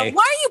am I?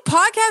 Why are you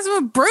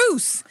podcasting with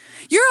Bruce?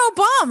 You're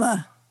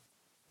Obama.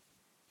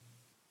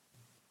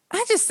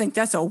 I just think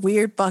that's a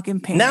weird fucking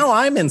pain. Now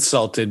I'm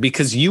insulted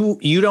because you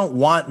don't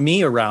want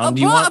me around.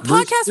 You want a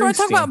podcast where I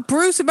talk about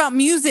Bruce about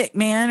music,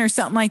 man, or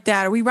something like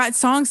that, or we write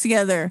songs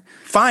together.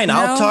 Fine,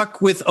 I'll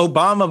talk with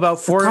Obama about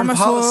foreign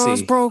policy.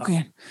 Was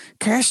broken,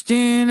 cast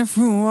in a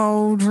few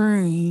old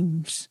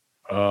dreams.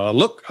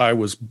 Look, I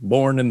was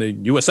born in the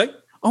USA.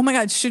 Oh my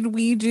God, should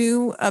we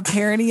do a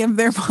parody of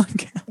their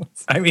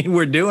podcast? I mean,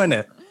 we're doing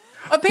it.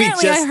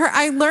 Apparently,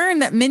 I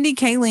learned that Mindy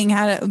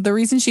Kaling the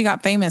reason she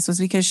got famous was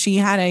because she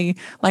had a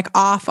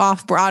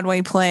off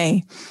Broadway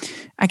play.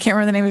 I can't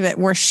remember the name of it,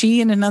 where she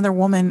and another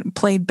woman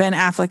played Ben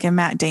Affleck and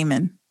Matt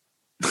Damon.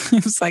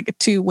 It was like a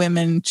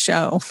two-women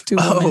show.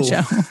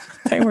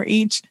 They were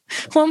each,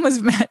 one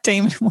was Matt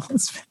Damon, one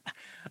was Ben.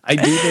 I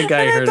do think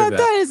I heard of that.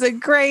 That is a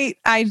great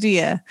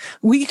idea.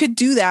 We could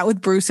do that with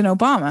Bruce and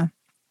Obama.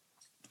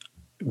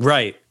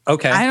 Right.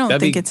 Okay. I don't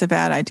think it's a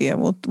bad idea.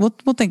 We'll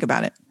think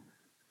about it.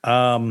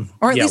 Or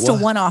at least a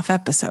one-off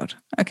episode.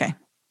 Okay.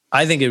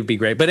 I think it would be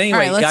great. But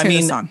anyway, right, I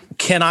mean, the song.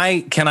 Can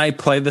I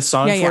play the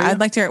song for you? Yeah, I'd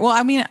like to hear it. Well,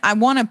 I mean, I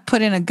want to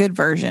put in a good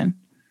version.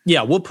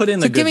 Yeah, we'll put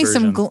in the good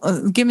version.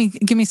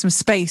 Give me some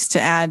space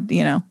to add,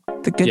 the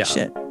good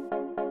shit.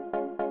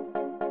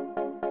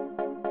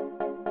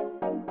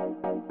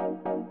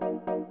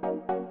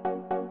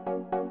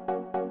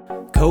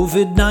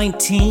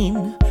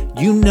 COVID-19,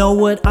 you know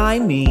what I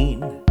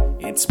mean.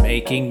 It's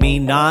making me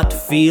not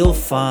feel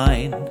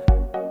fine.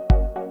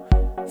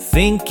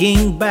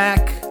 Thinking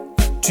back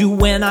to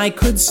when I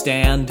could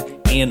stand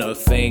in a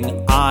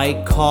thing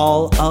I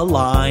call a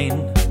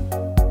line.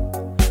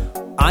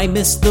 I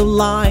miss the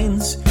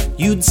lines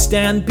you'd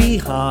stand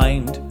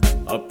behind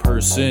a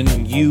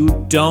person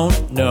you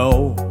don't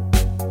know.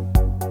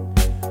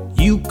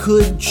 You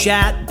could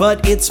chat,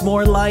 but it's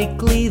more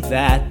likely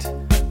that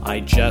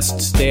I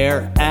just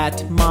stare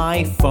at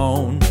my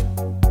phone.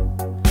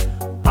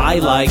 I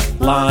like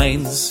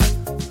lines.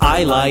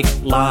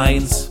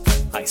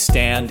 I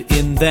stand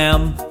in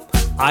them.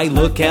 I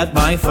look at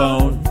my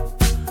phone.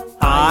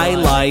 I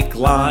like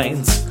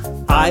lines.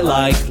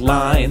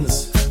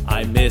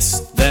 I miss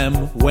them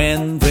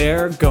when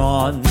they're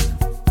gone.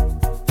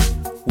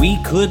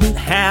 We couldn't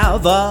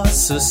have a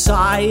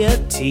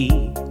society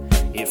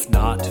If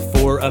not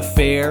for a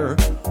fair,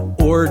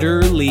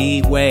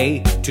 orderly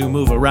way to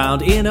move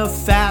around in a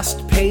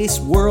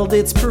fast-paced world,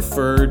 it's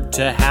preferred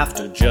to have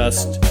to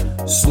just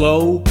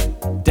slow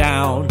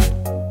down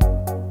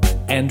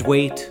and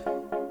wait.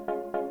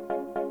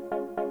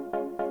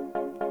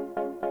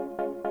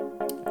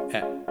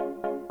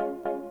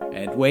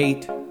 And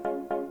wait.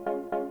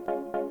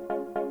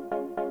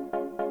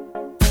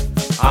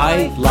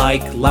 I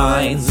like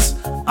lines.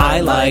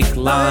 I like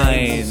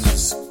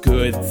lines.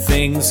 Good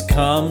things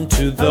come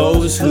to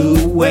those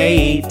who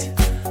wait.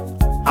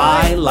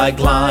 I like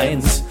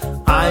lines.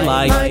 I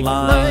like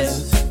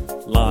lines.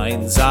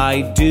 Lines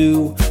I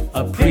do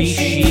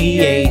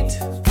appreciate.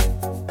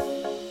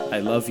 I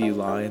love you,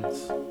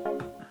 lines.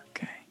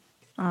 Okay.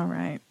 All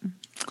right.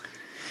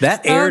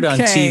 That aired on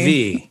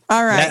TV.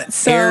 All right.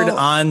 That aired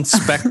on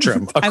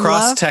Spectrum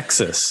across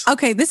Texas.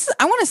 Okay.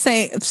 I want to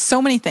say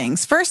so many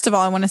things. First of all,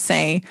 I want to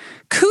say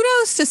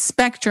kudos to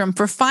Spectrum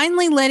for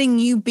finally letting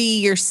you be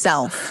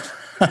yourself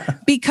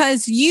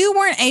because you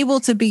weren't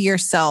able to be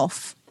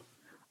yourself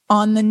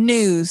on the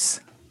news,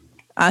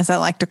 as I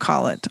like to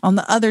call it, on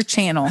the other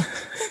channel.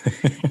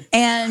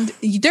 And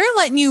they're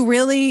letting you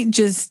really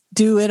just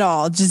do it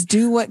all. Just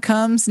do what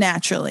comes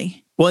naturally.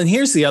 Well, and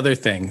here's the other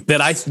thing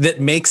that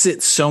makes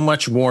it so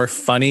much more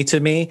funny to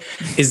me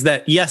is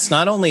that, yes,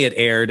 not only it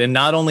aired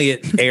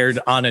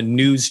on a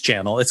news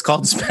channel, it's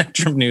called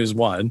Spectrum News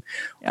 1,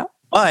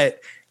 but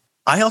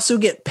I also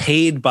get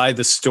paid by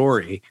the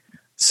story.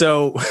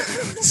 So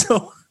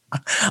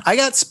I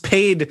got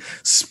paid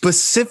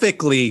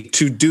specifically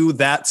to do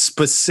that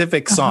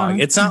specific song.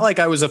 It's not like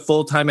I was a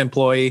full-time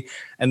employee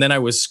and then I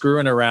was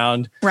screwing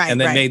around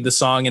and then made the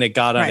song and it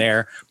got on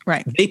air.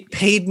 Right. They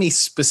paid me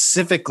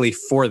specifically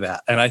for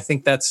that. And I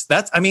think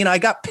I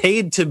got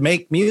paid to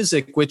make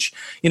music, which,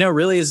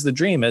 really is the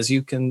dream, as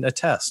you can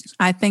attest.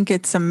 I think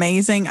it's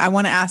amazing. I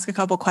want to ask a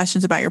couple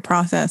questions about your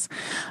process.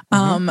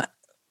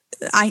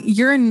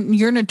 You're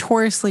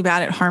notoriously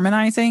bad at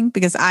harmonizing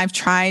because I've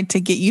tried to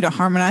get you to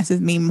harmonize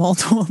with me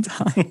multiple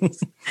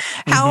times.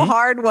 How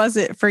hard was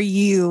it for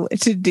you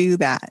to do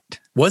that?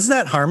 Was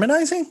that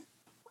harmonizing?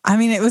 I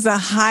mean, it was a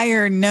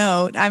higher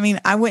note. I mean,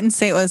 I wouldn't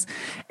say it was,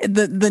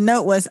 the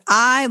note was,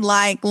 I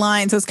like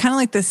lines. So it's kind of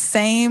like the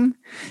same.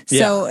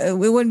 So it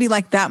wouldn't be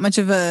like that much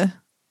of a.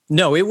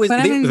 No, it was,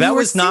 that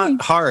was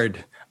not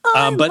hard.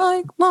 I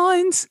like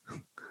lines.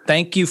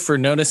 Thank you for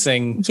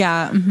noticing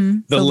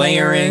the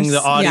layering, layers,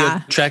 the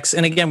audio checks.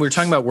 And again, we're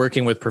talking about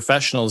working with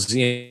professionals.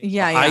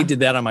 I did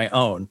that on my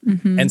own.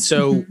 And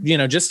so,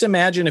 just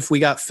imagine if we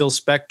got Phil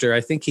Spector. I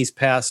think he's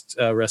passed,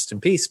 rest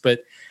in peace,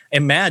 but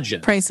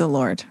imagine. Praise the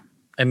Lord.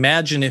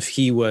 Imagine if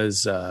he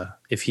was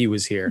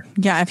here.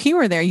 Yeah, if he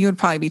were there, you would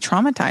probably be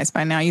traumatized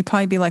by now. You'd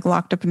probably be like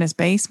locked up in his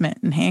basement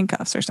in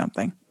handcuffs or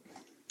something.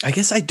 I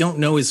guess I don't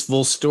know his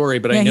full story,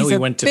 but I know he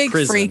went to prison.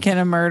 He's a big freak and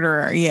a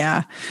murderer.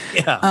 Yeah.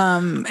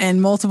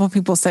 And multiple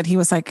people said he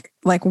was like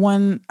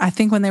one, I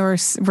think when they were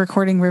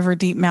recording River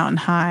Deep Mountain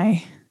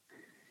High,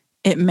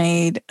 it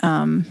made,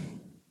 what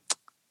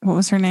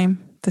was her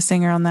name? The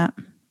singer on that?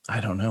 I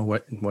don't know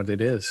what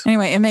it is.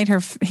 Anyway,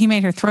 he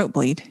made her throat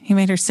bleed. He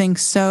made her sing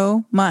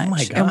so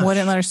much and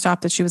wouldn't let her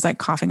stop that she was like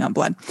coughing up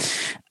blood.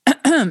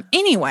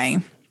 Anyway,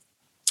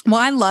 well,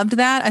 I loved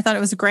that. I thought it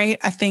was great.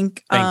 I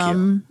think, Thank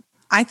you.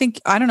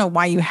 I don't know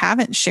why you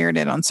haven't shared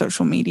it on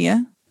social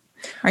media.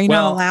 Are you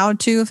not allowed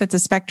to if it's a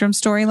Spectrum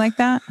story like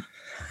that?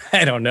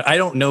 I don't know. I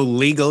don't know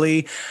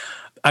legally.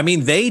 I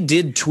mean, they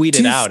did tweet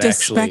it out, does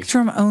actually. Does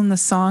Spectrum own the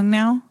song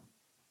now?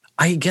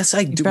 I guess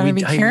I do. You better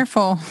be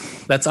careful.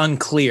 That's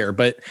unclear.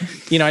 But,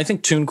 I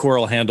think TuneCore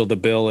will handle the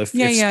bill if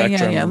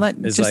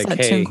Spectrum is like, let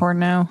hey. TuneCore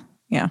know.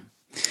 Yeah.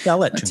 Yeah, I'll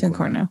let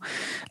TuneCore know.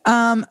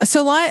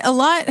 So a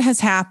lot has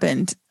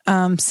happened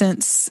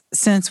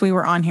since we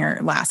were on here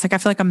last. Like I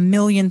feel like a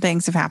million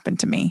things have happened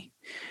to me.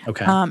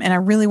 Okay. And I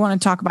really want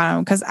to talk about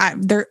them because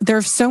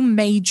they're so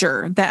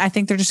major that I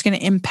think they're just going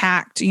to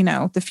impact,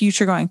 the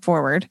future going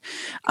forward.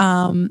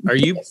 Are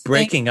you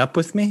breaking up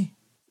with me?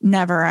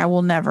 Never. I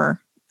will never.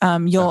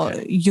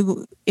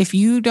 If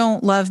you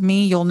don't love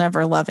me, you'll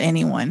never love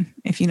anyone,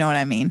 if you know what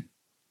I mean.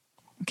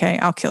 Okay,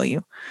 I'll kill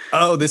you.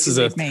 Oh, this is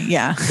Phil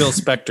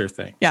Spector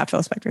thing. Yeah,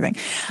 Phil Spector thing.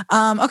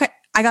 Okay,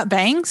 I got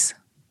bangs.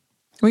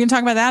 We can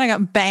talk about that. I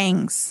got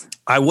bangs.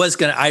 I was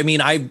gonna. I mean,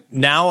 I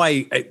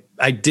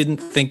didn't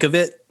think of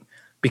it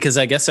because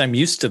I guess I'm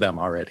used to them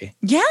already.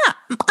 Yeah,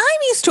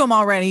 I'm used to them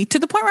already to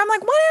the point where I'm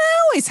like, why do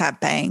I always have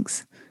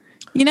bangs?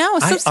 I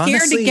was so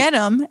scared to get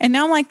them. And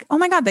now I'm like, oh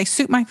my God, they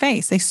suit my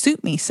face. They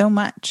suit me so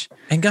much.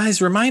 And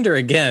guys, reminder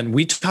again,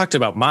 we talked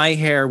about my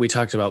hair. We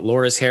talked about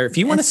Laura's hair. If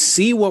you want to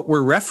see what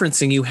we're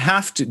referencing, you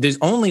have to, the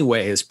only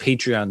way is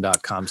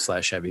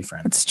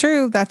patreon.com/heavyfriend. It's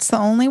true. That's the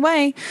only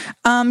way.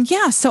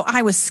 So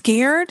I was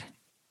scared,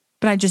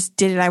 but I just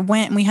did it. I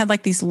went and we had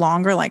like these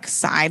longer, like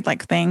side,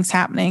 like things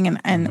happening.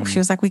 And she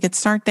was like, we could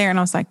start there. And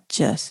I was like,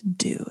 just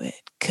do it.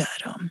 Cut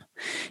them.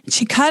 And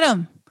she cut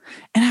them.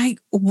 And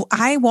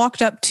I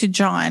walked up to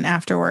John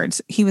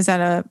afterwards. He was at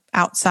a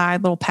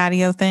outside little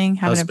patio thing,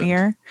 having a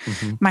beer,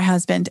 my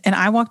husband. And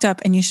I walked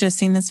up and you should have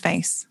seen his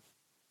face.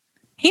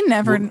 He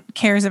never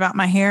cares about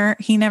my hair.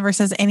 He never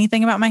says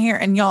anything about my hair.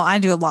 And y'all, I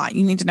do a lot.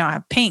 You need to know I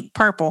have pink,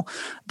 purple,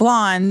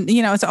 blonde.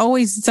 It's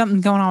always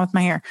something going on with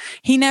my hair.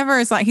 He never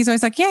is like, he's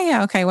always like,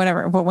 yeah, okay,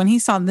 whatever. But when he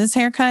saw this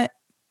haircut,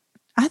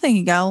 I think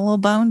he got a little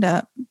boned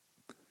up.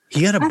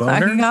 He got a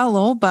boner? He got a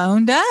little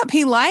boned up.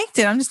 He liked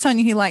it. I'm just telling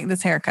you, he liked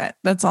this haircut.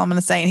 That's all I'm going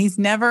to say. And he's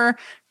never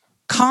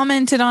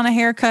commented on a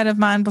haircut of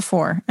mine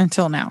before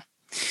until now,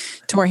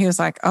 to where he was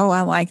like, oh,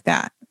 I like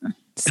that.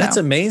 So. That's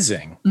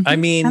amazing. I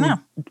mean,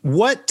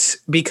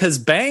 because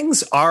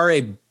bangs are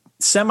a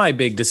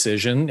semi-big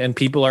decision and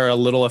people are a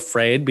little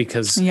afraid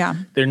because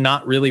they're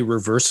not really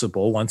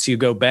reversible. Once you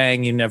go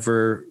bang, you have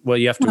to wait for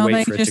it to grow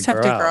out. They just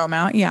have to grow them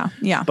out. Yeah.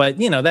 Yeah. But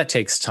that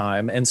takes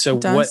time. And so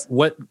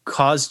what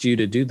caused you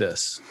to do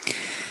this?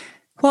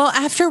 Well,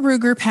 after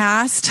Ruger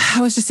passed,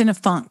 I was just in a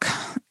funk.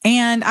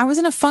 And I was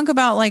in a funk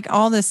about like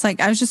all this, like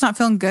I was just not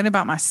feeling good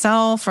about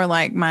myself or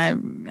like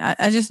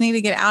I just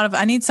need to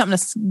I need something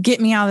to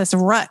get me out of this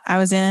rut I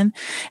was in.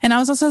 And I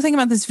was also thinking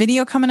about this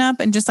video coming up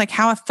and just like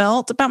how I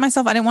felt about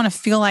myself. I didn't want to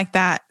feel like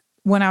that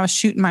when I was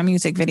shooting my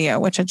music video,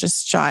 which I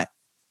just shot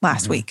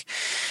last week.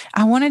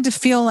 I wanted to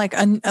feel like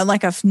a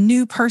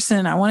new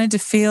person. I wanted to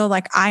feel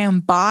like I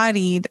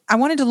embodied. I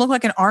wanted to look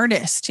like an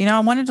artist. I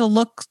wanted to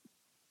look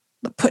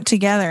put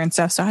together and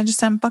stuff. So I just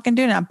said, I'm fucking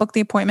doing it. I booked the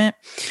appointment.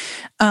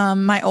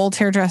 My old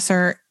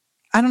hairdresser,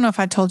 I don't know if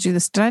I told you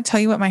this. Did I tell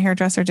you what my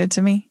hairdresser did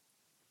to me?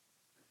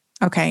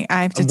 Okay.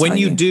 I have to tell you. When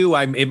you do,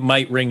 it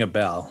might ring a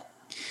bell.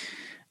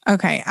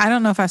 Okay. I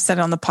don't know if I've said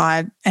it on the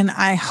pod, and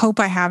I hope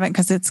I haven't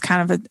because it's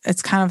kind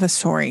of a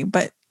story,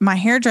 but my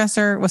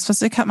hairdresser was supposed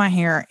to cut my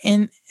hair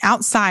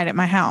outside at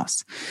my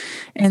house.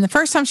 And the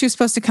first time she was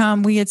supposed to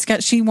come,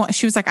 she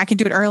was like, I can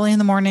do it early in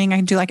the morning. I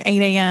can do like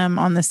 8 a.m.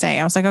 on this day.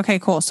 I was like, okay,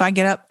 cool. So I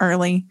get up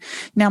early.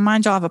 Now,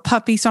 mind you, I have a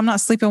puppy, so I'm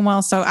not sleeping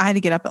well. So I had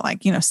to get up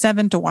at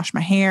 7 to wash my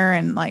hair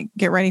and like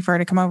get ready for her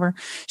to come over.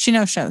 She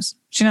no shows.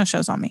 She no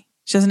shows on me.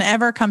 She doesn't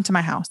ever come to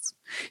my house.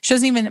 She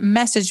doesn't even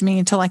message me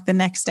until like the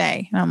next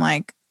day. And I'm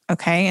like,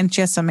 okay. And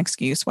she has some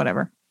excuse,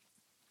 whatever.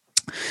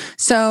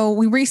 So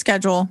we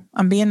reschedule.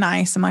 I'm being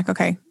nice. I'm like,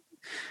 okay,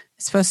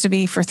 it's supposed to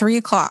be for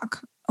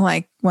 3:00,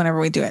 like whenever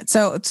we do it.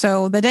 So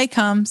the day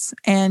comes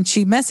and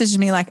she messaged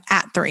me like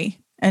at 3,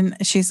 and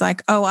she's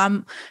like, oh,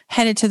 I'm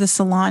headed to the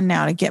salon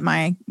now to get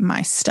my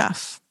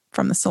stuff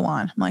from the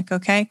salon. I'm like,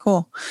 okay,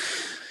 cool.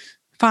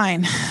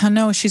 Fine. I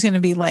know she's going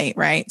to be late.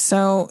 Right.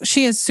 So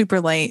she is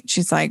super late.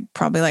 She's like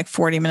probably like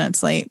 40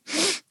 minutes late.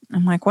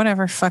 I'm like,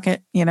 whatever, fuck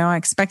it. I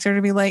expect her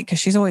to be late because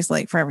she's always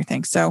late for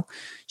everything. So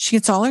she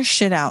gets all her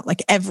shit out,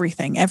 like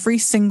everything, every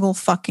single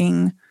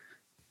fucking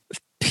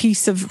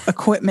piece of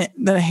equipment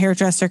that a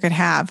hairdresser could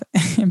have,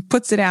 and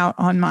puts it out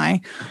on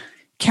my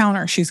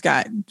counter. She's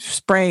got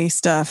spray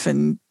stuff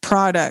and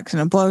products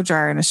and a blow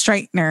dryer and a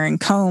straightener and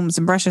combs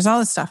and brushes, all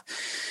this stuff.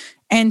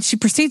 And she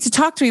proceeds to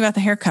talk to me about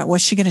the haircut.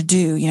 What's she going to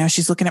do?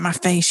 She's looking at my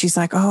face. She's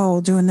like,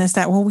 oh, doing this,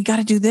 that. Well, we got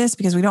to do this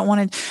because we don't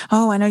want to.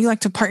 Oh, I know you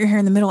like to part your hair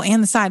in the middle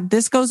and the side.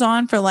 This goes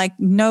on for like,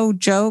 no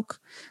joke,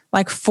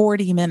 like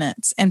 40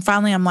 minutes. And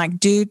finally I'm like,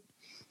 dude,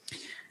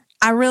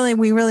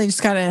 we really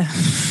just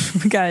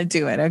we got to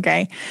do it.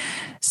 Okay.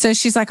 So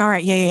she's like, all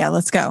right, yeah,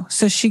 let's go.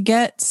 So she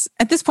gets,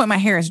 at this point, my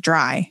hair is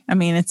dry. I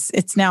mean,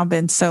 it's now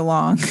been so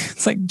long.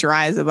 It's like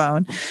dry as a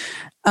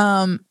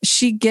bone.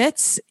 She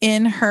gets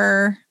in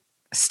her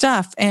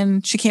stuff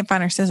and she can't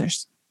find her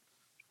scissors.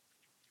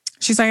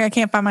 She's like, I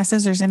can't find my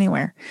scissors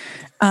anywhere.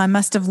 I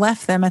must have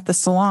left them at the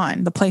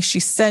salon, the place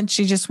she said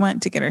she just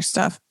went to get her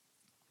stuff.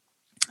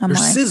 Her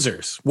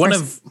scissors, one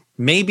of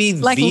maybe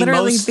like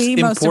literally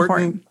the most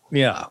important.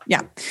 Yeah.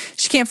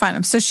 She can't find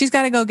them. So she's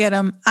got to go get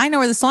them. I know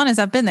where the salon is.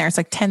 I've been there. It's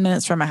like 10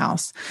 minutes from my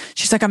house.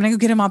 She's like, I'm going to go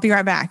get them. I'll be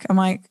right back. I'm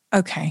like,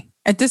 okay.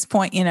 At this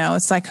point,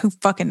 it's like, who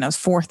fucking knows,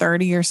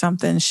 4:30 or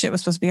something. Shit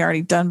was supposed to be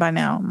already done by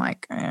now. I'm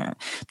like, I'm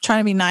trying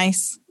to be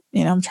nice.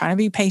 I'm trying to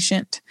be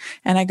patient.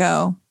 And I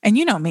go, and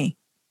me,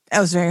 that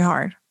was very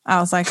hard. I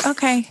was like,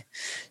 okay,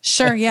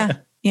 sure. Yeah.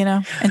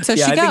 And so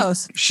she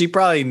goes. She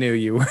probably knew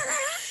you were.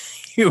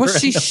 Well,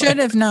 she should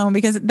have known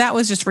because that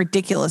was just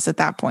ridiculous at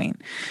that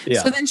point.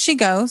 Yeah. So then she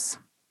goes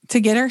to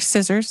get her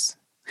scissors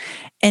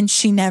and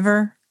she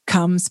never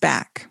comes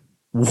back.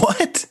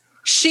 What?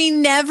 She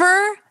never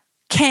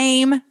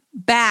came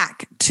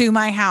back to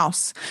my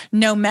house.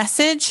 No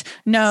message,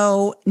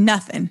 no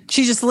nothing.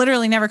 She just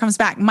literally never comes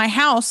back. My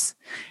house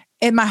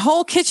and my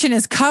whole kitchen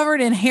is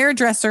covered in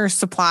hairdresser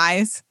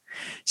supplies.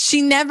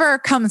 She never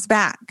comes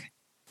back.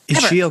 Is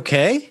she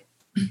okay?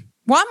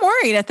 Well, I'm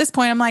worried at this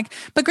point. I'm like,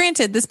 but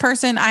granted, this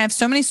person, I have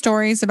so many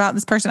stories about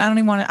this person.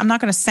 I'm not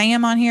going to say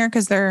them on here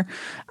because I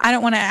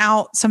don't want to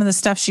out some of the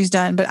stuff she's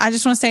done, but I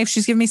just want to say if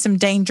she's given me some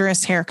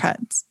dangerous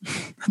haircuts.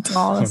 That's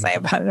all I'll say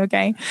about it.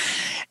 Okay.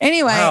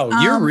 Anyway.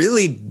 Wow. You're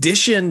really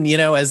dishing,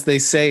 as they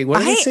say. What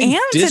do they say? I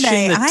am dishing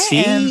today. I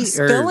am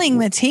spilling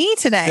the tea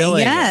today.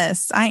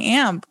 Yes, I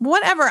am.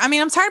 Whatever. I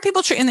mean, I'm tired of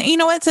people treating,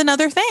 it's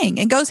another thing.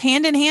 It goes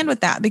hand in hand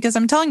with that because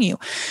I'm telling you,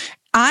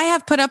 I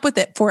have put up with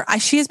it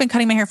she has been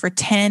cutting my hair for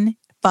 10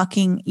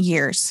 fucking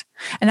years.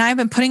 And I've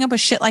been putting up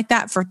with shit like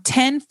that for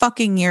 10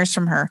 fucking years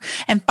from her.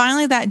 And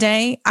finally that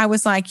day I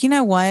was like, you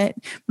know what?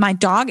 My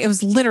dog, it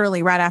was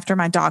literally right after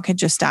my dog had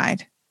just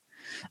died.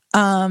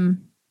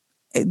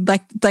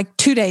 Like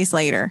 2 days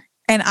later.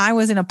 And I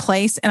was in a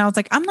place and I was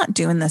like, I'm not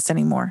doing this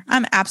anymore.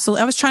 I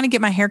was trying to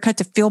get my hair cut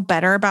to feel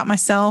better about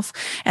myself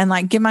and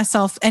like give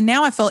myself, and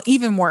now I feel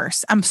even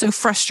worse. I'm so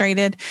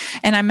frustrated.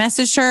 And I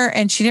messaged her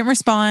and she didn't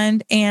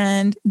respond.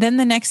 And then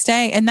the next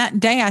day, and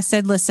that day I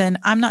said, listen,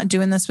 I'm not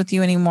doing this with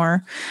you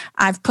anymore.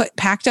 I've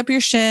packed up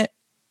your shit.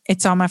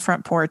 It's on my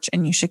front porch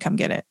and you should come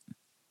get it.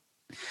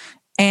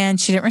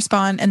 And she didn't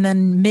respond. And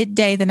then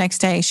midday the next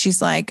day,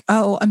 she's like,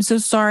 oh, I'm so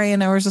sorry.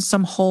 And there was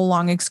some whole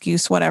long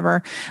excuse,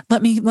 whatever.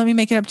 Let me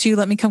make it up to you.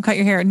 Let me come cut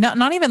your hair.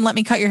 Not even let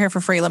me cut your hair for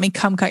free. Let me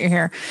come cut your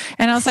hair.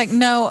 And I was like,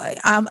 no,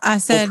 I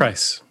said, full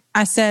price.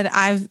 I said,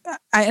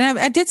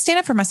 I did stand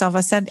up for myself.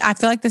 I said, I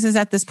feel like this is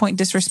at this point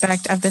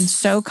disrespect. I've been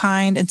so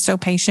kind and so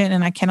patient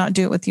and I cannot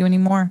do it with you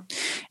anymore.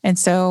 And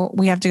so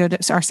we have to go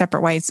to our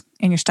separate ways,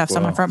 and your stuff's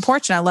on my front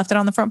porch. And I left it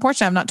on the front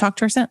porch and I've not talked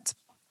to her since.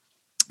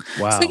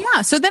 Wow. So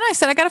yeah. So then I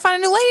said, I got to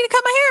find a new lady to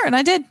cut my hair. And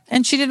I did.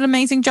 And she did an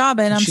amazing job.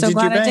 And I'm so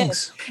glad I did.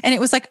 And it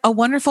was like a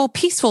wonderful,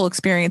 peaceful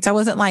experience. I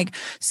wasn't like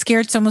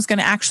scared someone was going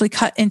to actually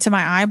cut into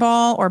my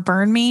eyeball or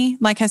burn me,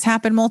 like has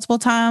happened multiple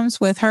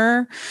times with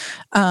her,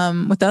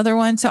 with the other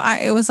one. So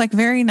it was like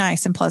very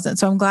nice and pleasant.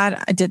 So I'm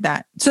glad I did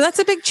that. So that's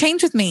a big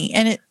change with me.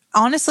 And it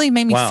honestly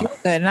made me feel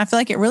good. And I feel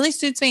like it really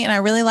suits me. And I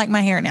really like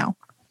my hair now.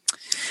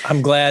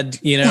 I'm glad,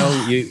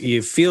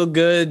 you feel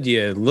good,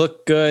 you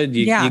look good,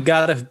 you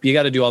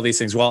gotta do all these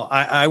things. Well,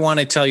 I want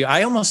to tell you,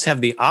 I almost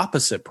have the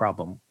opposite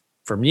problem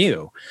from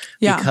you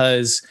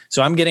because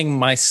I'm getting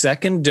my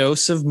second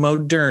dose of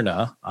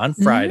Moderna on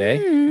Friday.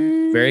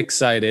 Very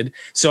excited.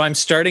 So I'm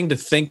starting to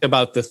think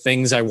about the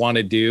things I want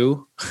to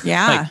do.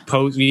 Yeah.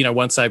 Like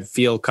once I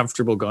feel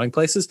comfortable going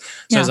places.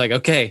 So I was like,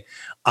 okay,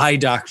 eye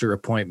doctor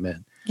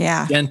appointment.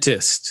 Yeah.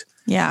 Dentist.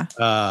 Yeah.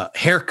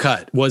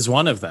 Haircut was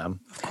one of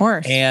them. Of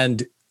course.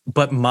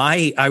 But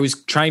I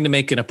was trying to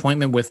make an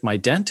appointment with my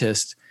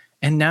dentist,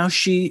 and now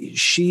she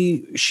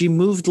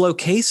moved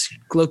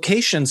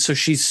location. So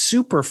she's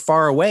super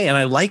far away, and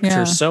I liked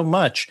her so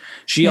much.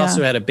 She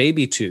also had a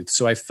baby tooth.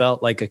 So I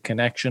felt like a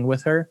connection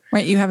with her.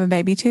 Wait, you have a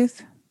baby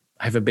tooth?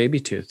 I have a baby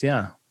tooth.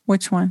 Yeah.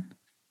 Which one?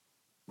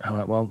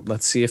 Well,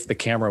 let's see if the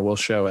camera will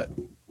show it.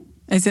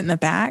 Is it in the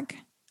back?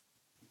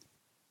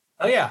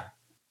 Oh yeah.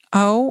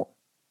 Oh,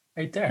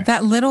 right there.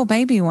 That little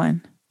baby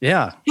one.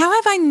 Yeah. How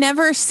have I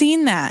never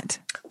seen that?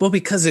 Well,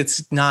 because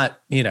it's not,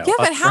 Yeah,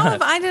 but how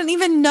have I didn't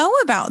even know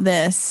about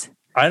this?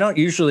 I don't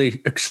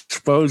usually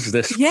expose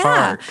this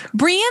part.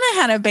 Brianna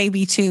had a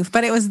baby tooth,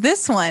 but it was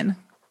this one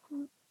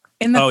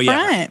in the front.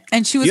 Yeah.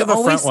 And she was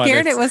always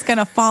scared it was going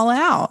to fall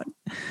out.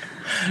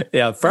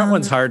 Yeah, the front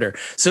one's harder.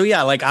 So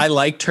yeah, like I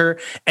liked her.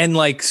 And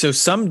so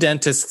some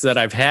dentists that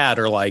I've had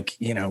are like,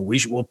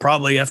 we'll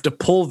probably have to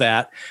pull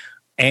that.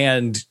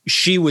 And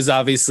she was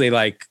obviously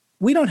like,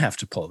 we don't have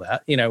to pull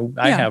that.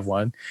 I have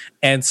one.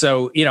 And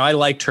so, I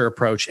liked her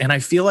approach. And I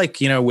feel like,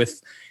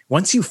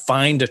 once you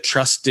find a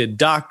trusted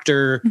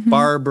doctor,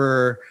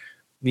 barber,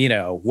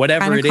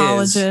 whatever it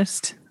is,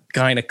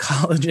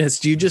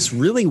 gynecologist, you just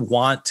really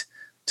want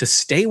to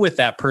stay with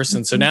that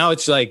person. So now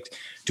it's like,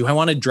 do I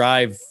want to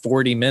drive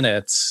 40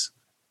 minutes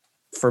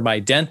for my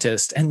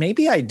dentist? And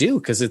maybe I do,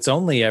 because it's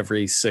only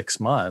every 6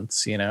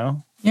 months, Yeah.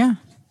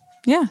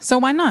 Yeah. So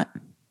why not?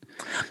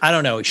 I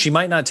don't know. She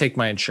might not take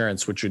my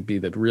insurance, which would be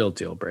the real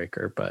deal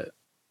breaker, but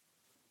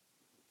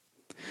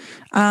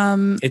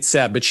it's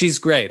sad, but she's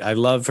great. I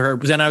love her.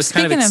 And I was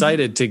kind of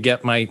excited to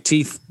get my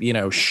teeth,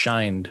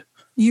 shined.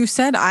 You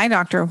said eye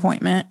doctor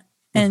appointment.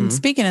 And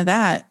speaking of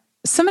that,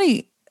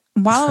 somebody,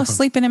 while I was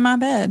sleeping in my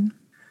bed,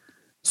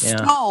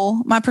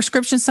 stole my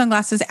prescription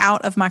sunglasses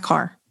out of my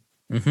car.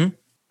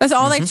 That's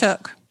all they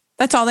took.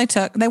 That's all they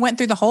took. They went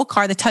through the whole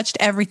car. They touched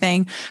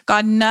everything.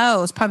 God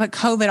knows, probably put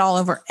COVID all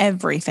over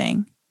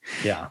everything.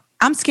 Yeah.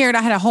 I'm scared.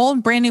 I had a whole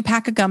brand new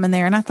pack of gum in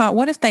there. And I thought,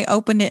 what if they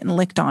opened it and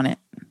licked on it?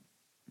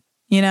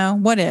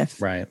 What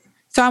if? Right.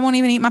 So I won't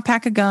even eat my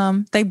pack of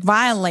gum. They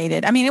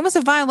violated. I mean, it was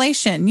a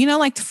violation.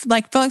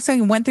 Like Felix said,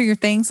 you went through your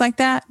things like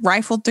that,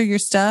 rifled through your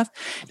stuff.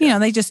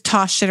 They just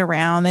tossed shit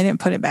around. They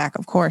didn't put it back,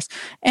 of course.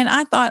 And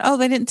I thought,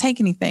 they didn't take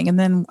anything. And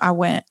then I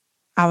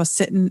was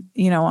sitting,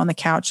 on the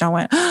couch. I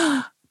went,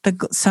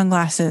 the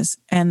sunglasses,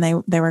 and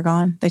they were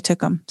gone. They took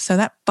them. So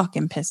that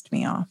fucking pissed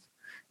me off.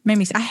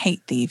 I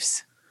hate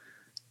thieves.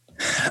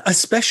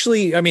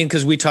 Especially,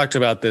 because we talked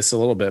about this a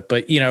little bit,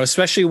 but,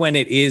 especially when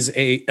it is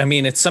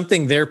it's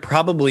something they're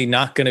probably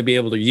not going to be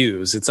able to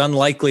use. It's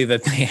unlikely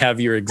that they have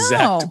your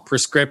exact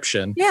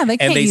prescription. Yeah, they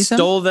can't. And they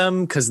stole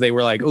them because they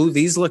were like, oh,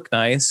 these look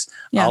nice.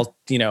 Yeah. I'll,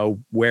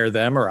 wear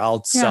them, or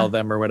I'll sell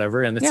them or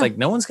whatever. And it's like,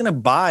 no one's going to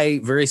buy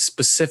very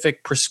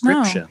specific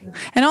prescription. No.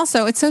 And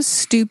also it's so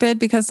stupid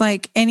because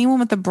anyone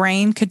with a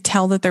brain could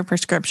tell that their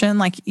prescription,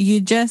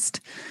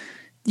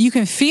 you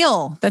can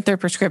feel that their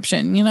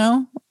prescription,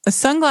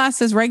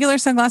 sunglasses, regular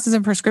sunglasses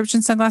and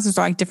prescription sunglasses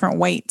are like different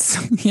weights,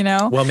 you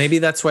know? Well, maybe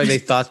that's why they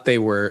thought they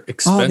were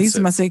expensive. Oh, these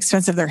must be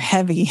expensive. They're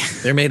heavy.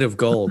 They're made of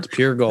gold,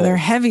 pure gold. They're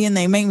heavy and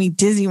they make me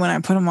dizzy when I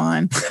put them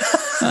on.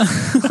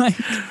 Like,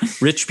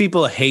 rich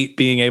people hate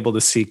being able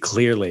to see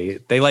clearly.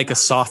 They like a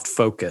soft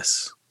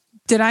focus.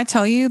 Did I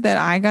tell you that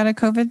I got a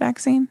COVID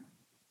vaccine?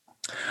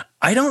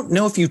 I don't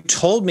know if you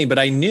told me, but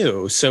I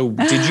knew. So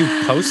did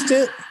you post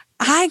it?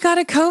 I got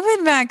a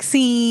COVID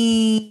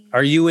vaccine.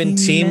 Are you in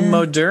Team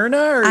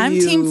Moderna? I'm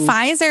Team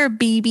Pfizer,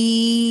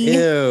 baby.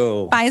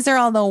 Ew. Pfizer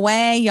all the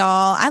way,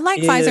 y'all. I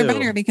like Pfizer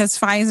better because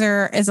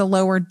Pfizer is a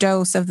lower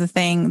dose of the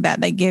thing that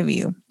they give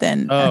you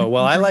than. Oh,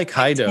 well, I like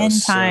high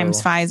dose. 10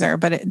 times Pfizer,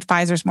 but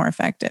Pfizer's more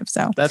effective.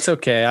 So that's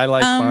okay. I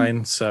like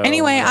mine. So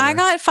anyway, whatever. I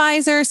got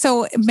Pfizer.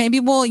 So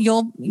maybe I'll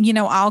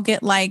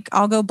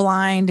go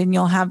blind and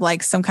you'll have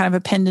like some kind of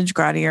appendage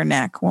grow to your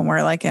neck when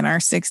we're like in our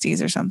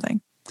 60s or something.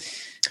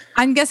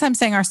 I guess I'm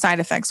saying our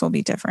side effects will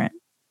be different.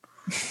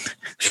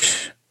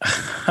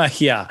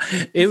 Yeah.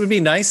 It would be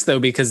nice though,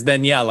 because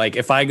then, like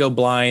if I go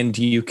blind,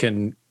 you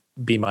can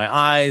be my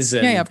eyes.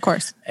 And, yeah, of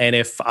course. And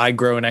if I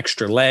grow an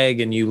extra leg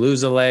and you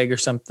lose a leg or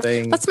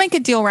something. Let's make a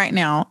deal right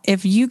now.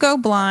 If you go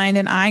blind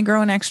and I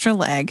grow an extra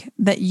leg,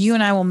 that you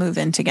and I will move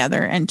in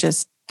together and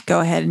just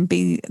go ahead and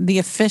be the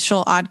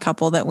official odd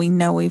couple that we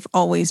know we've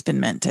always been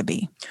meant to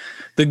be.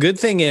 The good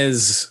thing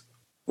is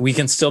we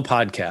can still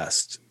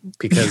podcast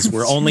because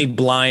we're only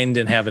blind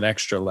and have an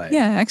extra leg.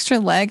 Yeah, extra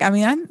leg. I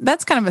mean,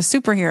 that's kind of a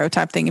superhero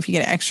type thing if you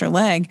get an extra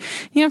leg.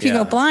 You know, if you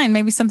go blind,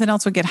 maybe something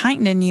else would get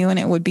heightened in you and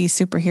it would be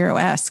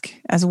superhero-esque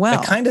as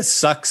well. It kind of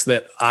sucks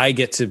that I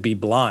get to be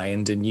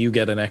blind and you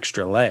get an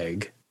extra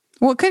leg.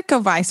 Well, it could go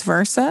vice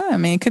versa. I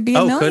mean, it could be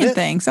a million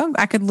things. So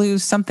I could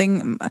lose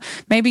something.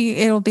 Maybe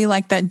it'll be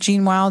like that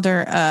Gene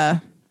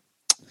Wilder,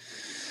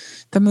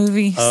 the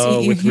movie.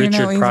 With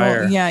Richard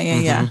Pryor.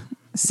 Yeah.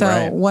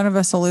 So one of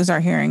us will lose our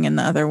hearing and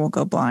the other will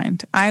go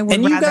blind. I would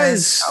rather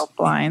go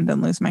blind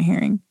than lose my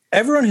hearing.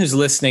 Everyone who's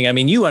listening, I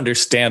mean, you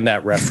understand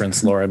that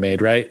reference Laura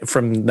made, right?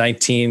 From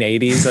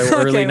 1980s or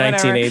early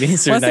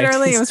 1980s. Was it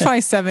early? It was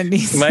probably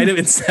 70s. It might have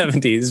been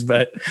 70s,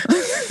 but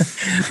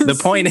the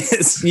point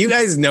is, you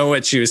guys know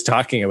what she was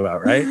talking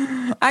about, right?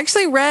 I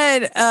actually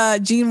read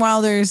Gene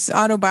Wilder's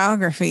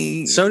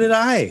autobiography. So did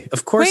I.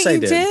 Of course I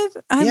did. You did?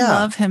 I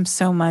love him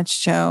so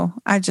much, Joe.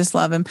 I just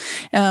love him.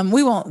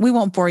 We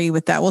won't bore you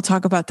with that. We'll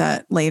talk about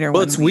that later.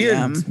 Well, it's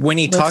weird when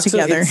he talks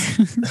together.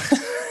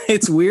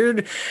 It's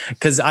weird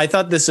because I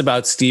thought this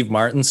about Steve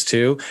Martin's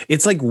too.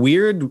 It's like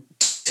weird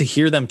to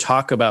hear them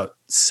talk about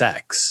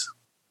sex.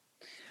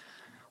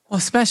 Well,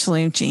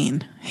 especially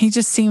Gene. He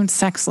just seemed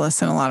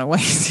sexless in a lot of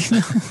ways. You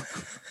know?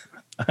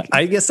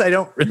 I guess I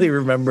don't really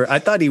remember. I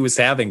thought he was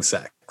having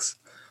sex.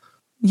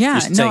 Yeah,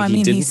 no, I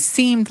mean, he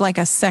seemed like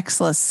a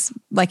sexless,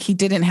 like he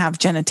didn't have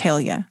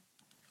genitalia.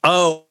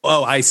 Oh,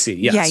 I see.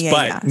 Yes.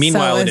 But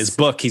meanwhile, in his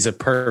book, he's a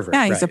pervert.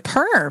 Yeah, he's a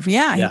perv.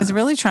 Yeah, he was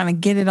really trying to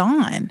get it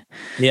on.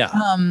 Yeah.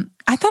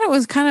 I thought it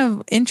was kind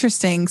of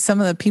interesting. Some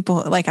of the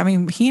people, like, I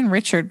mean, he and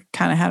Richard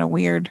kind of had a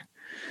weird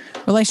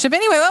relationship.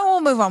 Anyway,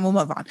 we'll move on.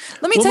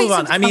 Let me tell you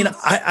something. I mean,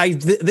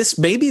 this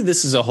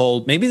is a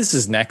whole, maybe this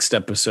is next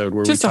episode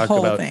where just we talk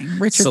about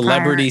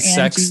celebrity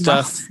sex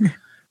stuff.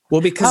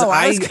 Well, because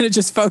I was going to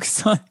just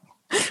focus on.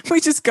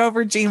 We just go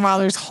over Gene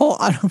Wilder's whole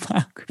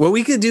autobiography. Well,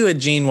 we could do a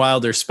Gene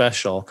Wilder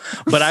special,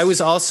 but I was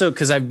also,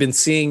 because I've been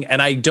seeing,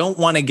 and I don't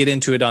want to get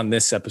into it on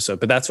this episode,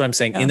 but that's what I'm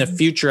saying. In a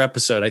future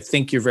episode, I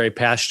think you're very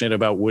passionate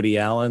about Woody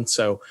Allen.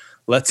 So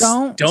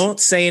don't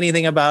say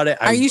anything about it.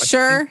 Are you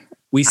sure?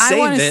 We saved it. I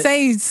want to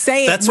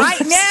say it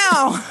right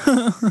now.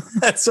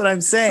 That's what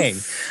I'm saying.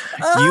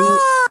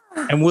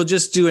 And we'll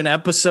just do an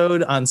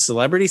episode on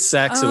celebrity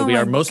sex. It'll be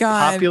our most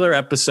popular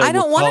episode. I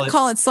don't want to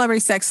call it celebrity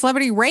sex,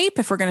 celebrity rape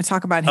if we're going to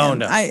talk about him. Oh,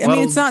 no. I mean,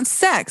 it's not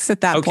sex at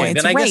that point.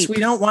 It's then rape. I guess we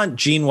don't want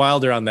Gene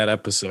Wilder on that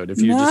episode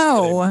if you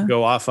just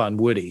go off on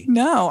Woody.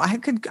 No, I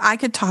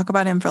could talk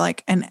about him for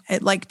like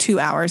 2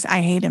 hours.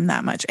 I hate him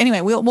that much.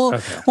 Anyway, we'll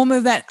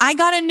move that. I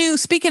got a new,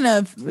 speaking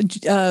of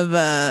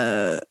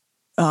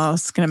I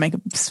was going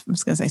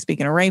to say,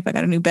 speaking of rape, I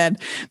got a new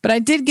bed, but I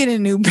did get a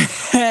new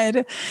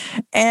bed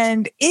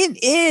and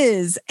it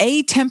is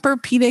a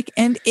Tempur-Pedic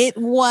and it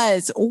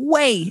was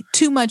way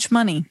too much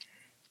money.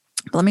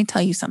 But let me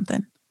tell you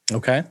something.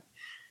 Okay.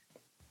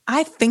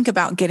 I think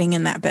about getting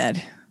in that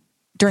bed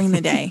during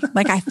the day.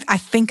 Like I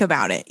think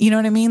about it. You know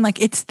what I mean?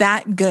 Like it's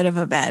that good of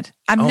a bed.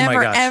 I've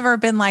never ever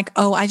been like,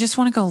 oh, I just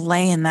want to go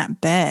lay in that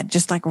bed,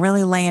 just like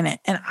really lay in it.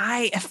 And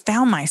I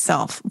found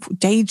myself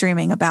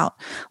daydreaming about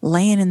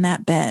laying in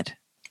that bed.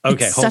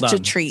 Okay, it's hold on. Such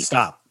a treat.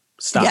 Stop.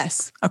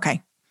 Yes.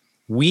 Okay.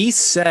 We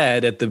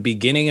said at the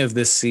beginning of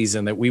this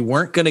season that we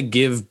weren't going to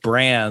give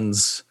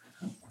brands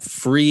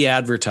free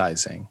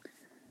advertising.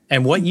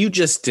 And what you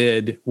just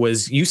did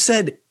was you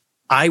said,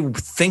 I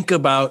think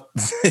about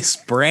this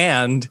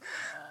brand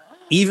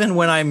even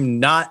when I'm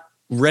not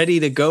ready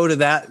to go to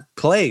that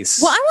place.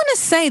 Well, I want to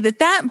say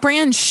that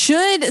brand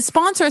should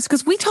sponsor us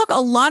because we talk a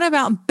lot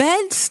about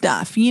bed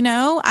stuff. You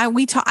know, I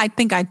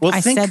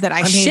said that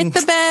I shit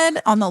the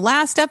bed on the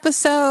last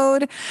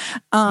episode.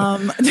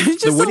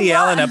 The Woody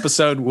Allen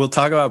episode, we'll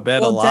talk about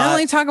bed a lot. We'll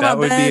definitely talk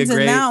about beds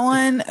in that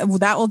one.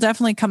 That will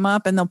definitely come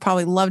up, and they'll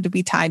probably love to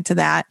be tied to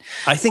that.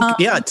 I think,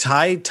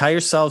 tie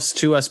yourselves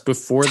to us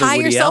before the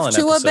Woody Allen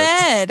episode. Tie yourself to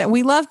a bed.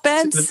 We love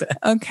beds.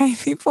 Okay,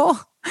 people.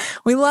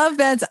 We love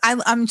beds. I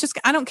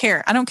don't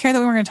care. I don't care that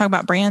we were going to talk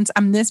about brands.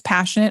 I'm this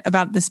passionate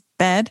about this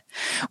bed.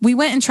 We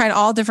went and tried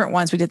all different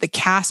ones. We did the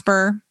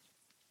Casper.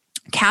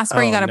 You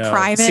got a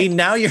private. See,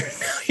 now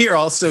you're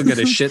also going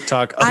to shit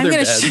talk other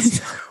beds.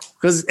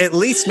 Because at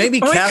least maybe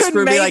Casper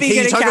would be like,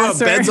 hey, you talk about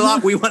beds a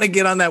lot. We want to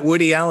get on that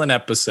Woody Allen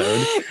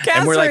episode.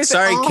 And we're like,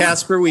 sorry,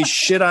 Casper, we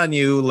shit on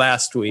you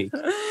last week.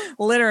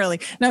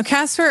 Literally. No,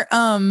 Casper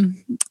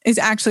is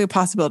actually a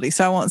possibility.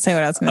 So I won't say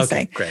what I was going to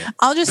say. Great.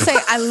 I'll just say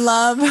I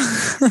love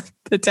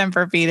the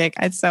Tempur-Pedic.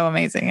 It's so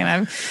amazing.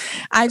 And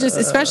I just,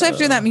 especially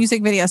after that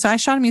music video. So I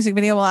shot a music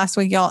video last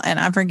week, y'all, and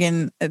I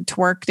freaking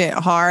twerked it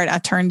hard. I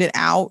turned it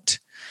out.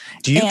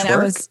 Do you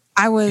twerk?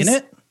 I was in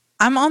it?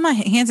 I'm on my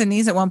hands and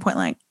knees at one point,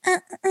 like,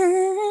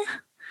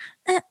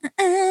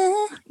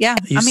 yeah.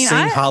 You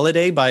sing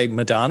Holiday by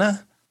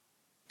Madonna?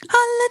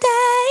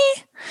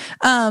 Holiday.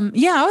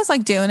 Yeah, I was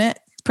like doing it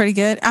pretty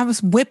good. I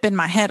was whipping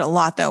my head a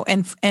lot though,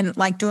 and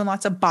like doing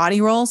lots of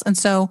body rolls. And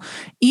so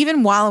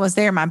even while I was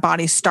there, my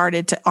body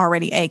started to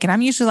already ache. And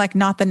I'm usually like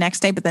not the next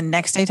day, but the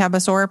next day type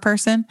of sore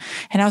person.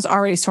 And I was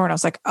already sore. And I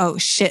was like, oh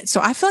shit.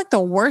 So I feel like the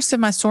worst of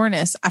my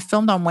soreness, I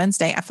filmed on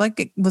Wednesday. I feel like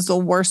it was the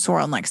worst sore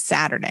on like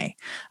Saturday.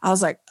 I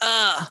was like,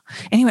 ugh.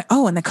 Anyway,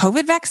 and the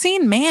COVID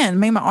vaccine, man,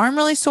 made my arm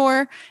really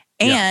sore.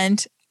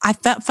 And I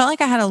felt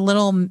like I had a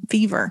little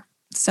fever.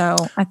 So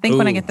I think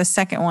when I get the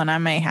second one, I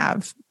may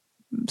have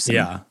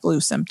some flu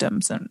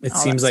symptoms. And it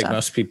seems like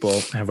most people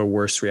have a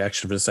worse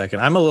reaction for the second.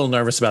 I'm a little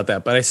nervous about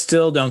that, but I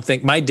still don't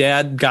think my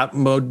dad got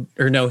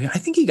I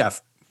think he got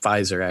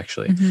Pfizer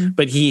actually,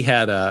 but he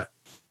had a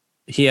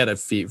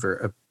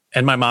fever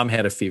and my mom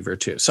had a fever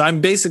too. So I'm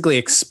basically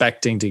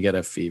expecting to get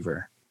a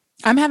fever.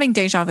 I'm having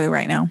deja vu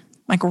right now,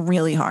 like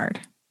really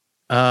hard.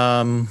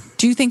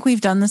 Do you think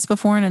we've done this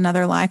before in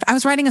another life? I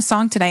was writing a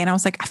song today and I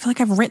was like, I feel like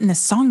I've written this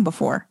song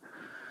before.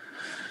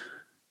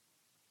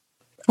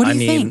 What do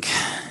you think?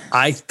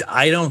 I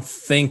don't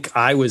think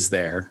I was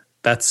there.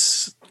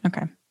 That's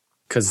okay.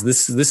 Because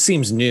this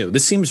seems new.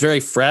 This seems very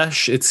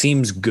fresh. It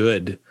seems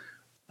good.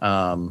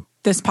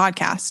 This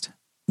podcast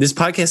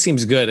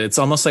seems good. It's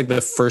almost like the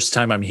first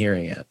time I'm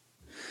hearing it.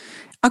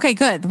 Okay,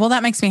 good. Well,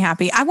 that makes me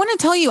happy. I want to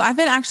tell you, I've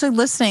been actually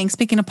listening.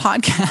 Speaking of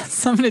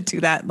podcasts, I'm going to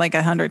do that like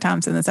 100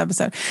 times in this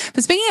episode.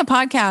 But speaking of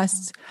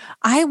podcasts,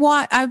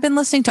 I've been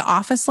listening to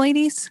Office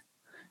Ladies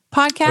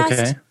podcast.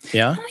 Okay.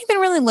 Yeah. I don't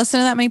even really listen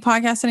to that many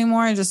podcasts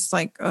anymore. I just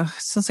like, it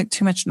sounds like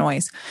too much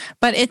noise.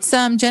 But it's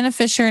Jenna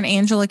Fisher and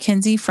Angela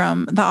Kinsey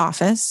from The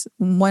Office.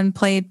 One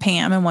played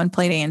Pam and one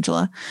played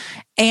Angela.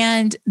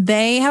 And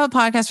they have a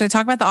podcast where they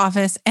talk about The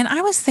Office. And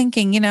I was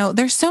thinking,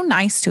 they're so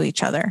nice to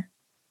each other.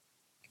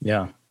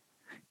 Yeah.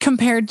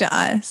 Compared to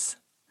us.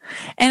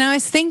 And I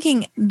was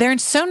thinking they're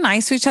so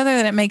nice to each other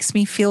that it makes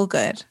me feel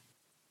good.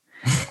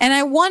 And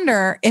I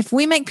wonder if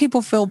we make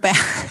people feel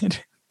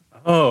bad.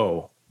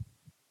 Oh.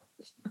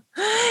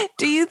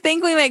 Do you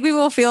think we make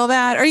people feel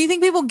bad? Or do you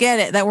think people get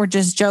it that we're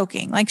just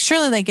joking? Like,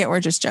 surely they get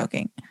we're just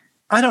joking.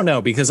 I don't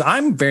know, because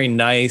I'm very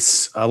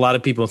nice. A lot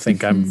of people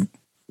think I'm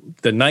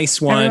the nice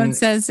one. Everyone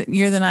says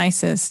you're the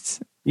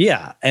nicest.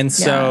 Yeah. And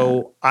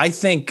so I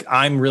think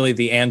I'm really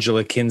the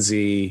Angela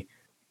Kinsey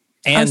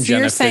and so Jenna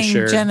you're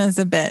Fisher. Saying Jenna's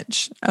a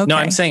bitch. Okay. No,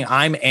 I'm saying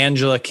I'm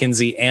Angela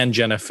Kinsey and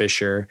Jenna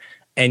Fisher.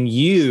 And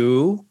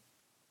you,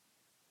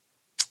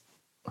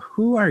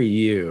 who are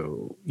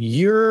you?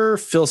 You're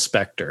Phil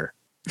Spector.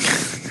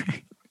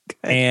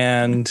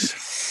 And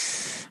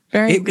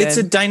very good. It's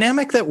a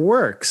dynamic that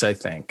works, I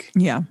think.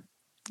 Yeah.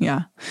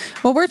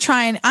 Well, we're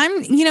trying.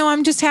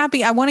 I'm just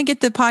happy. I want to get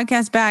the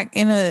podcast back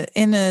in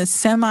a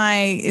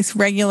semi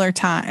regular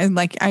time.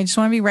 Like, I just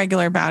want to be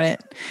regular about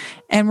it.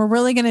 And we're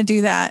really going to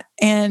do that.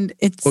 And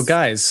well,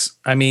 guys,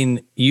 I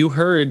mean, you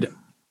heard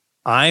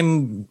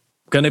I'm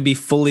going to be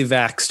fully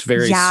vaxxed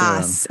very soon.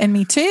 Yes. And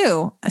me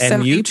too. And so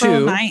you April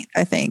too. 9th,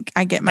 I think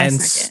I get my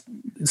second.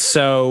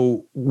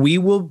 So we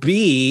will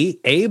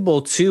be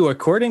able to,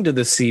 according to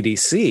the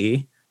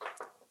CDC,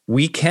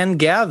 we can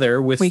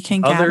gather with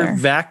other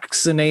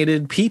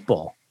vaccinated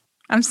people.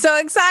 I'm so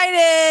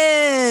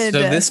excited.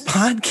 So this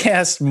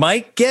podcast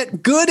might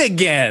get good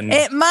again.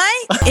 It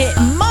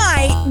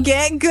might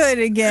get good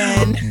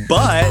again.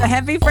 But a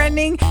heavy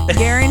friending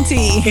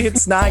guarantee.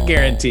 It's not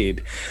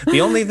guaranteed.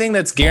 The only thing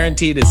that's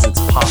guaranteed is it's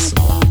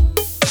possible.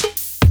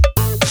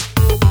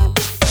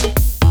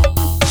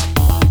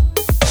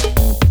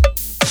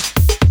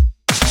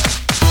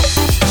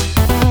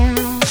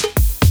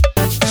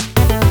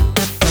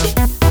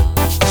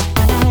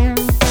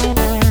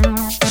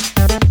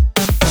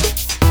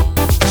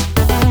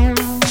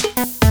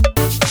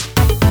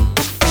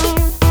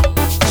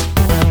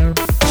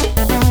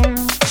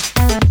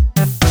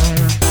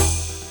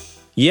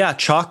 Yeah,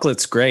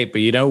 chocolate's great, but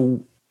you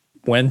know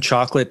when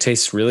chocolate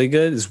tastes really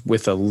good is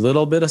with a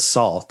little bit of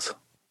salt.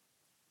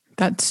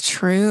 That's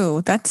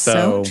true. That's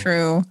so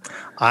true.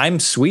 I'm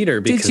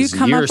sweeter because you're salty.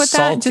 Did you come up with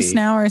that just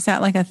now, or is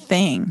that like a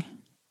thing?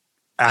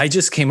 I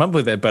just came up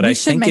with it, but I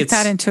think we should make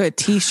that into a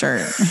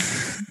T-shirt.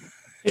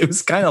 It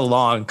was kind of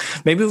long.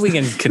 Maybe we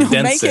can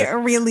condense make it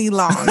really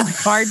long,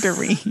 hard to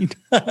read.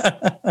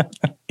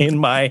 In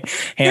my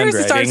handwriting.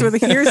 Yours starts with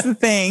here's the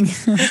thing.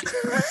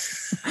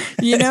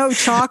 You know,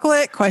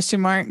 chocolate? ?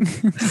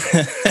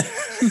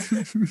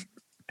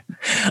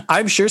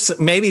 I'm sure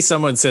maybe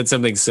someone said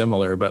something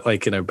similar, but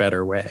like in a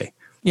better way.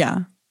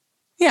 Yeah.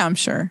 Yeah, I'm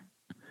sure.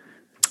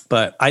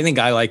 But I think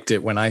I liked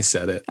it when I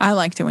said it. I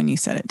liked it when you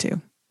said it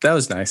too. That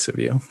was nice of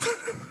you.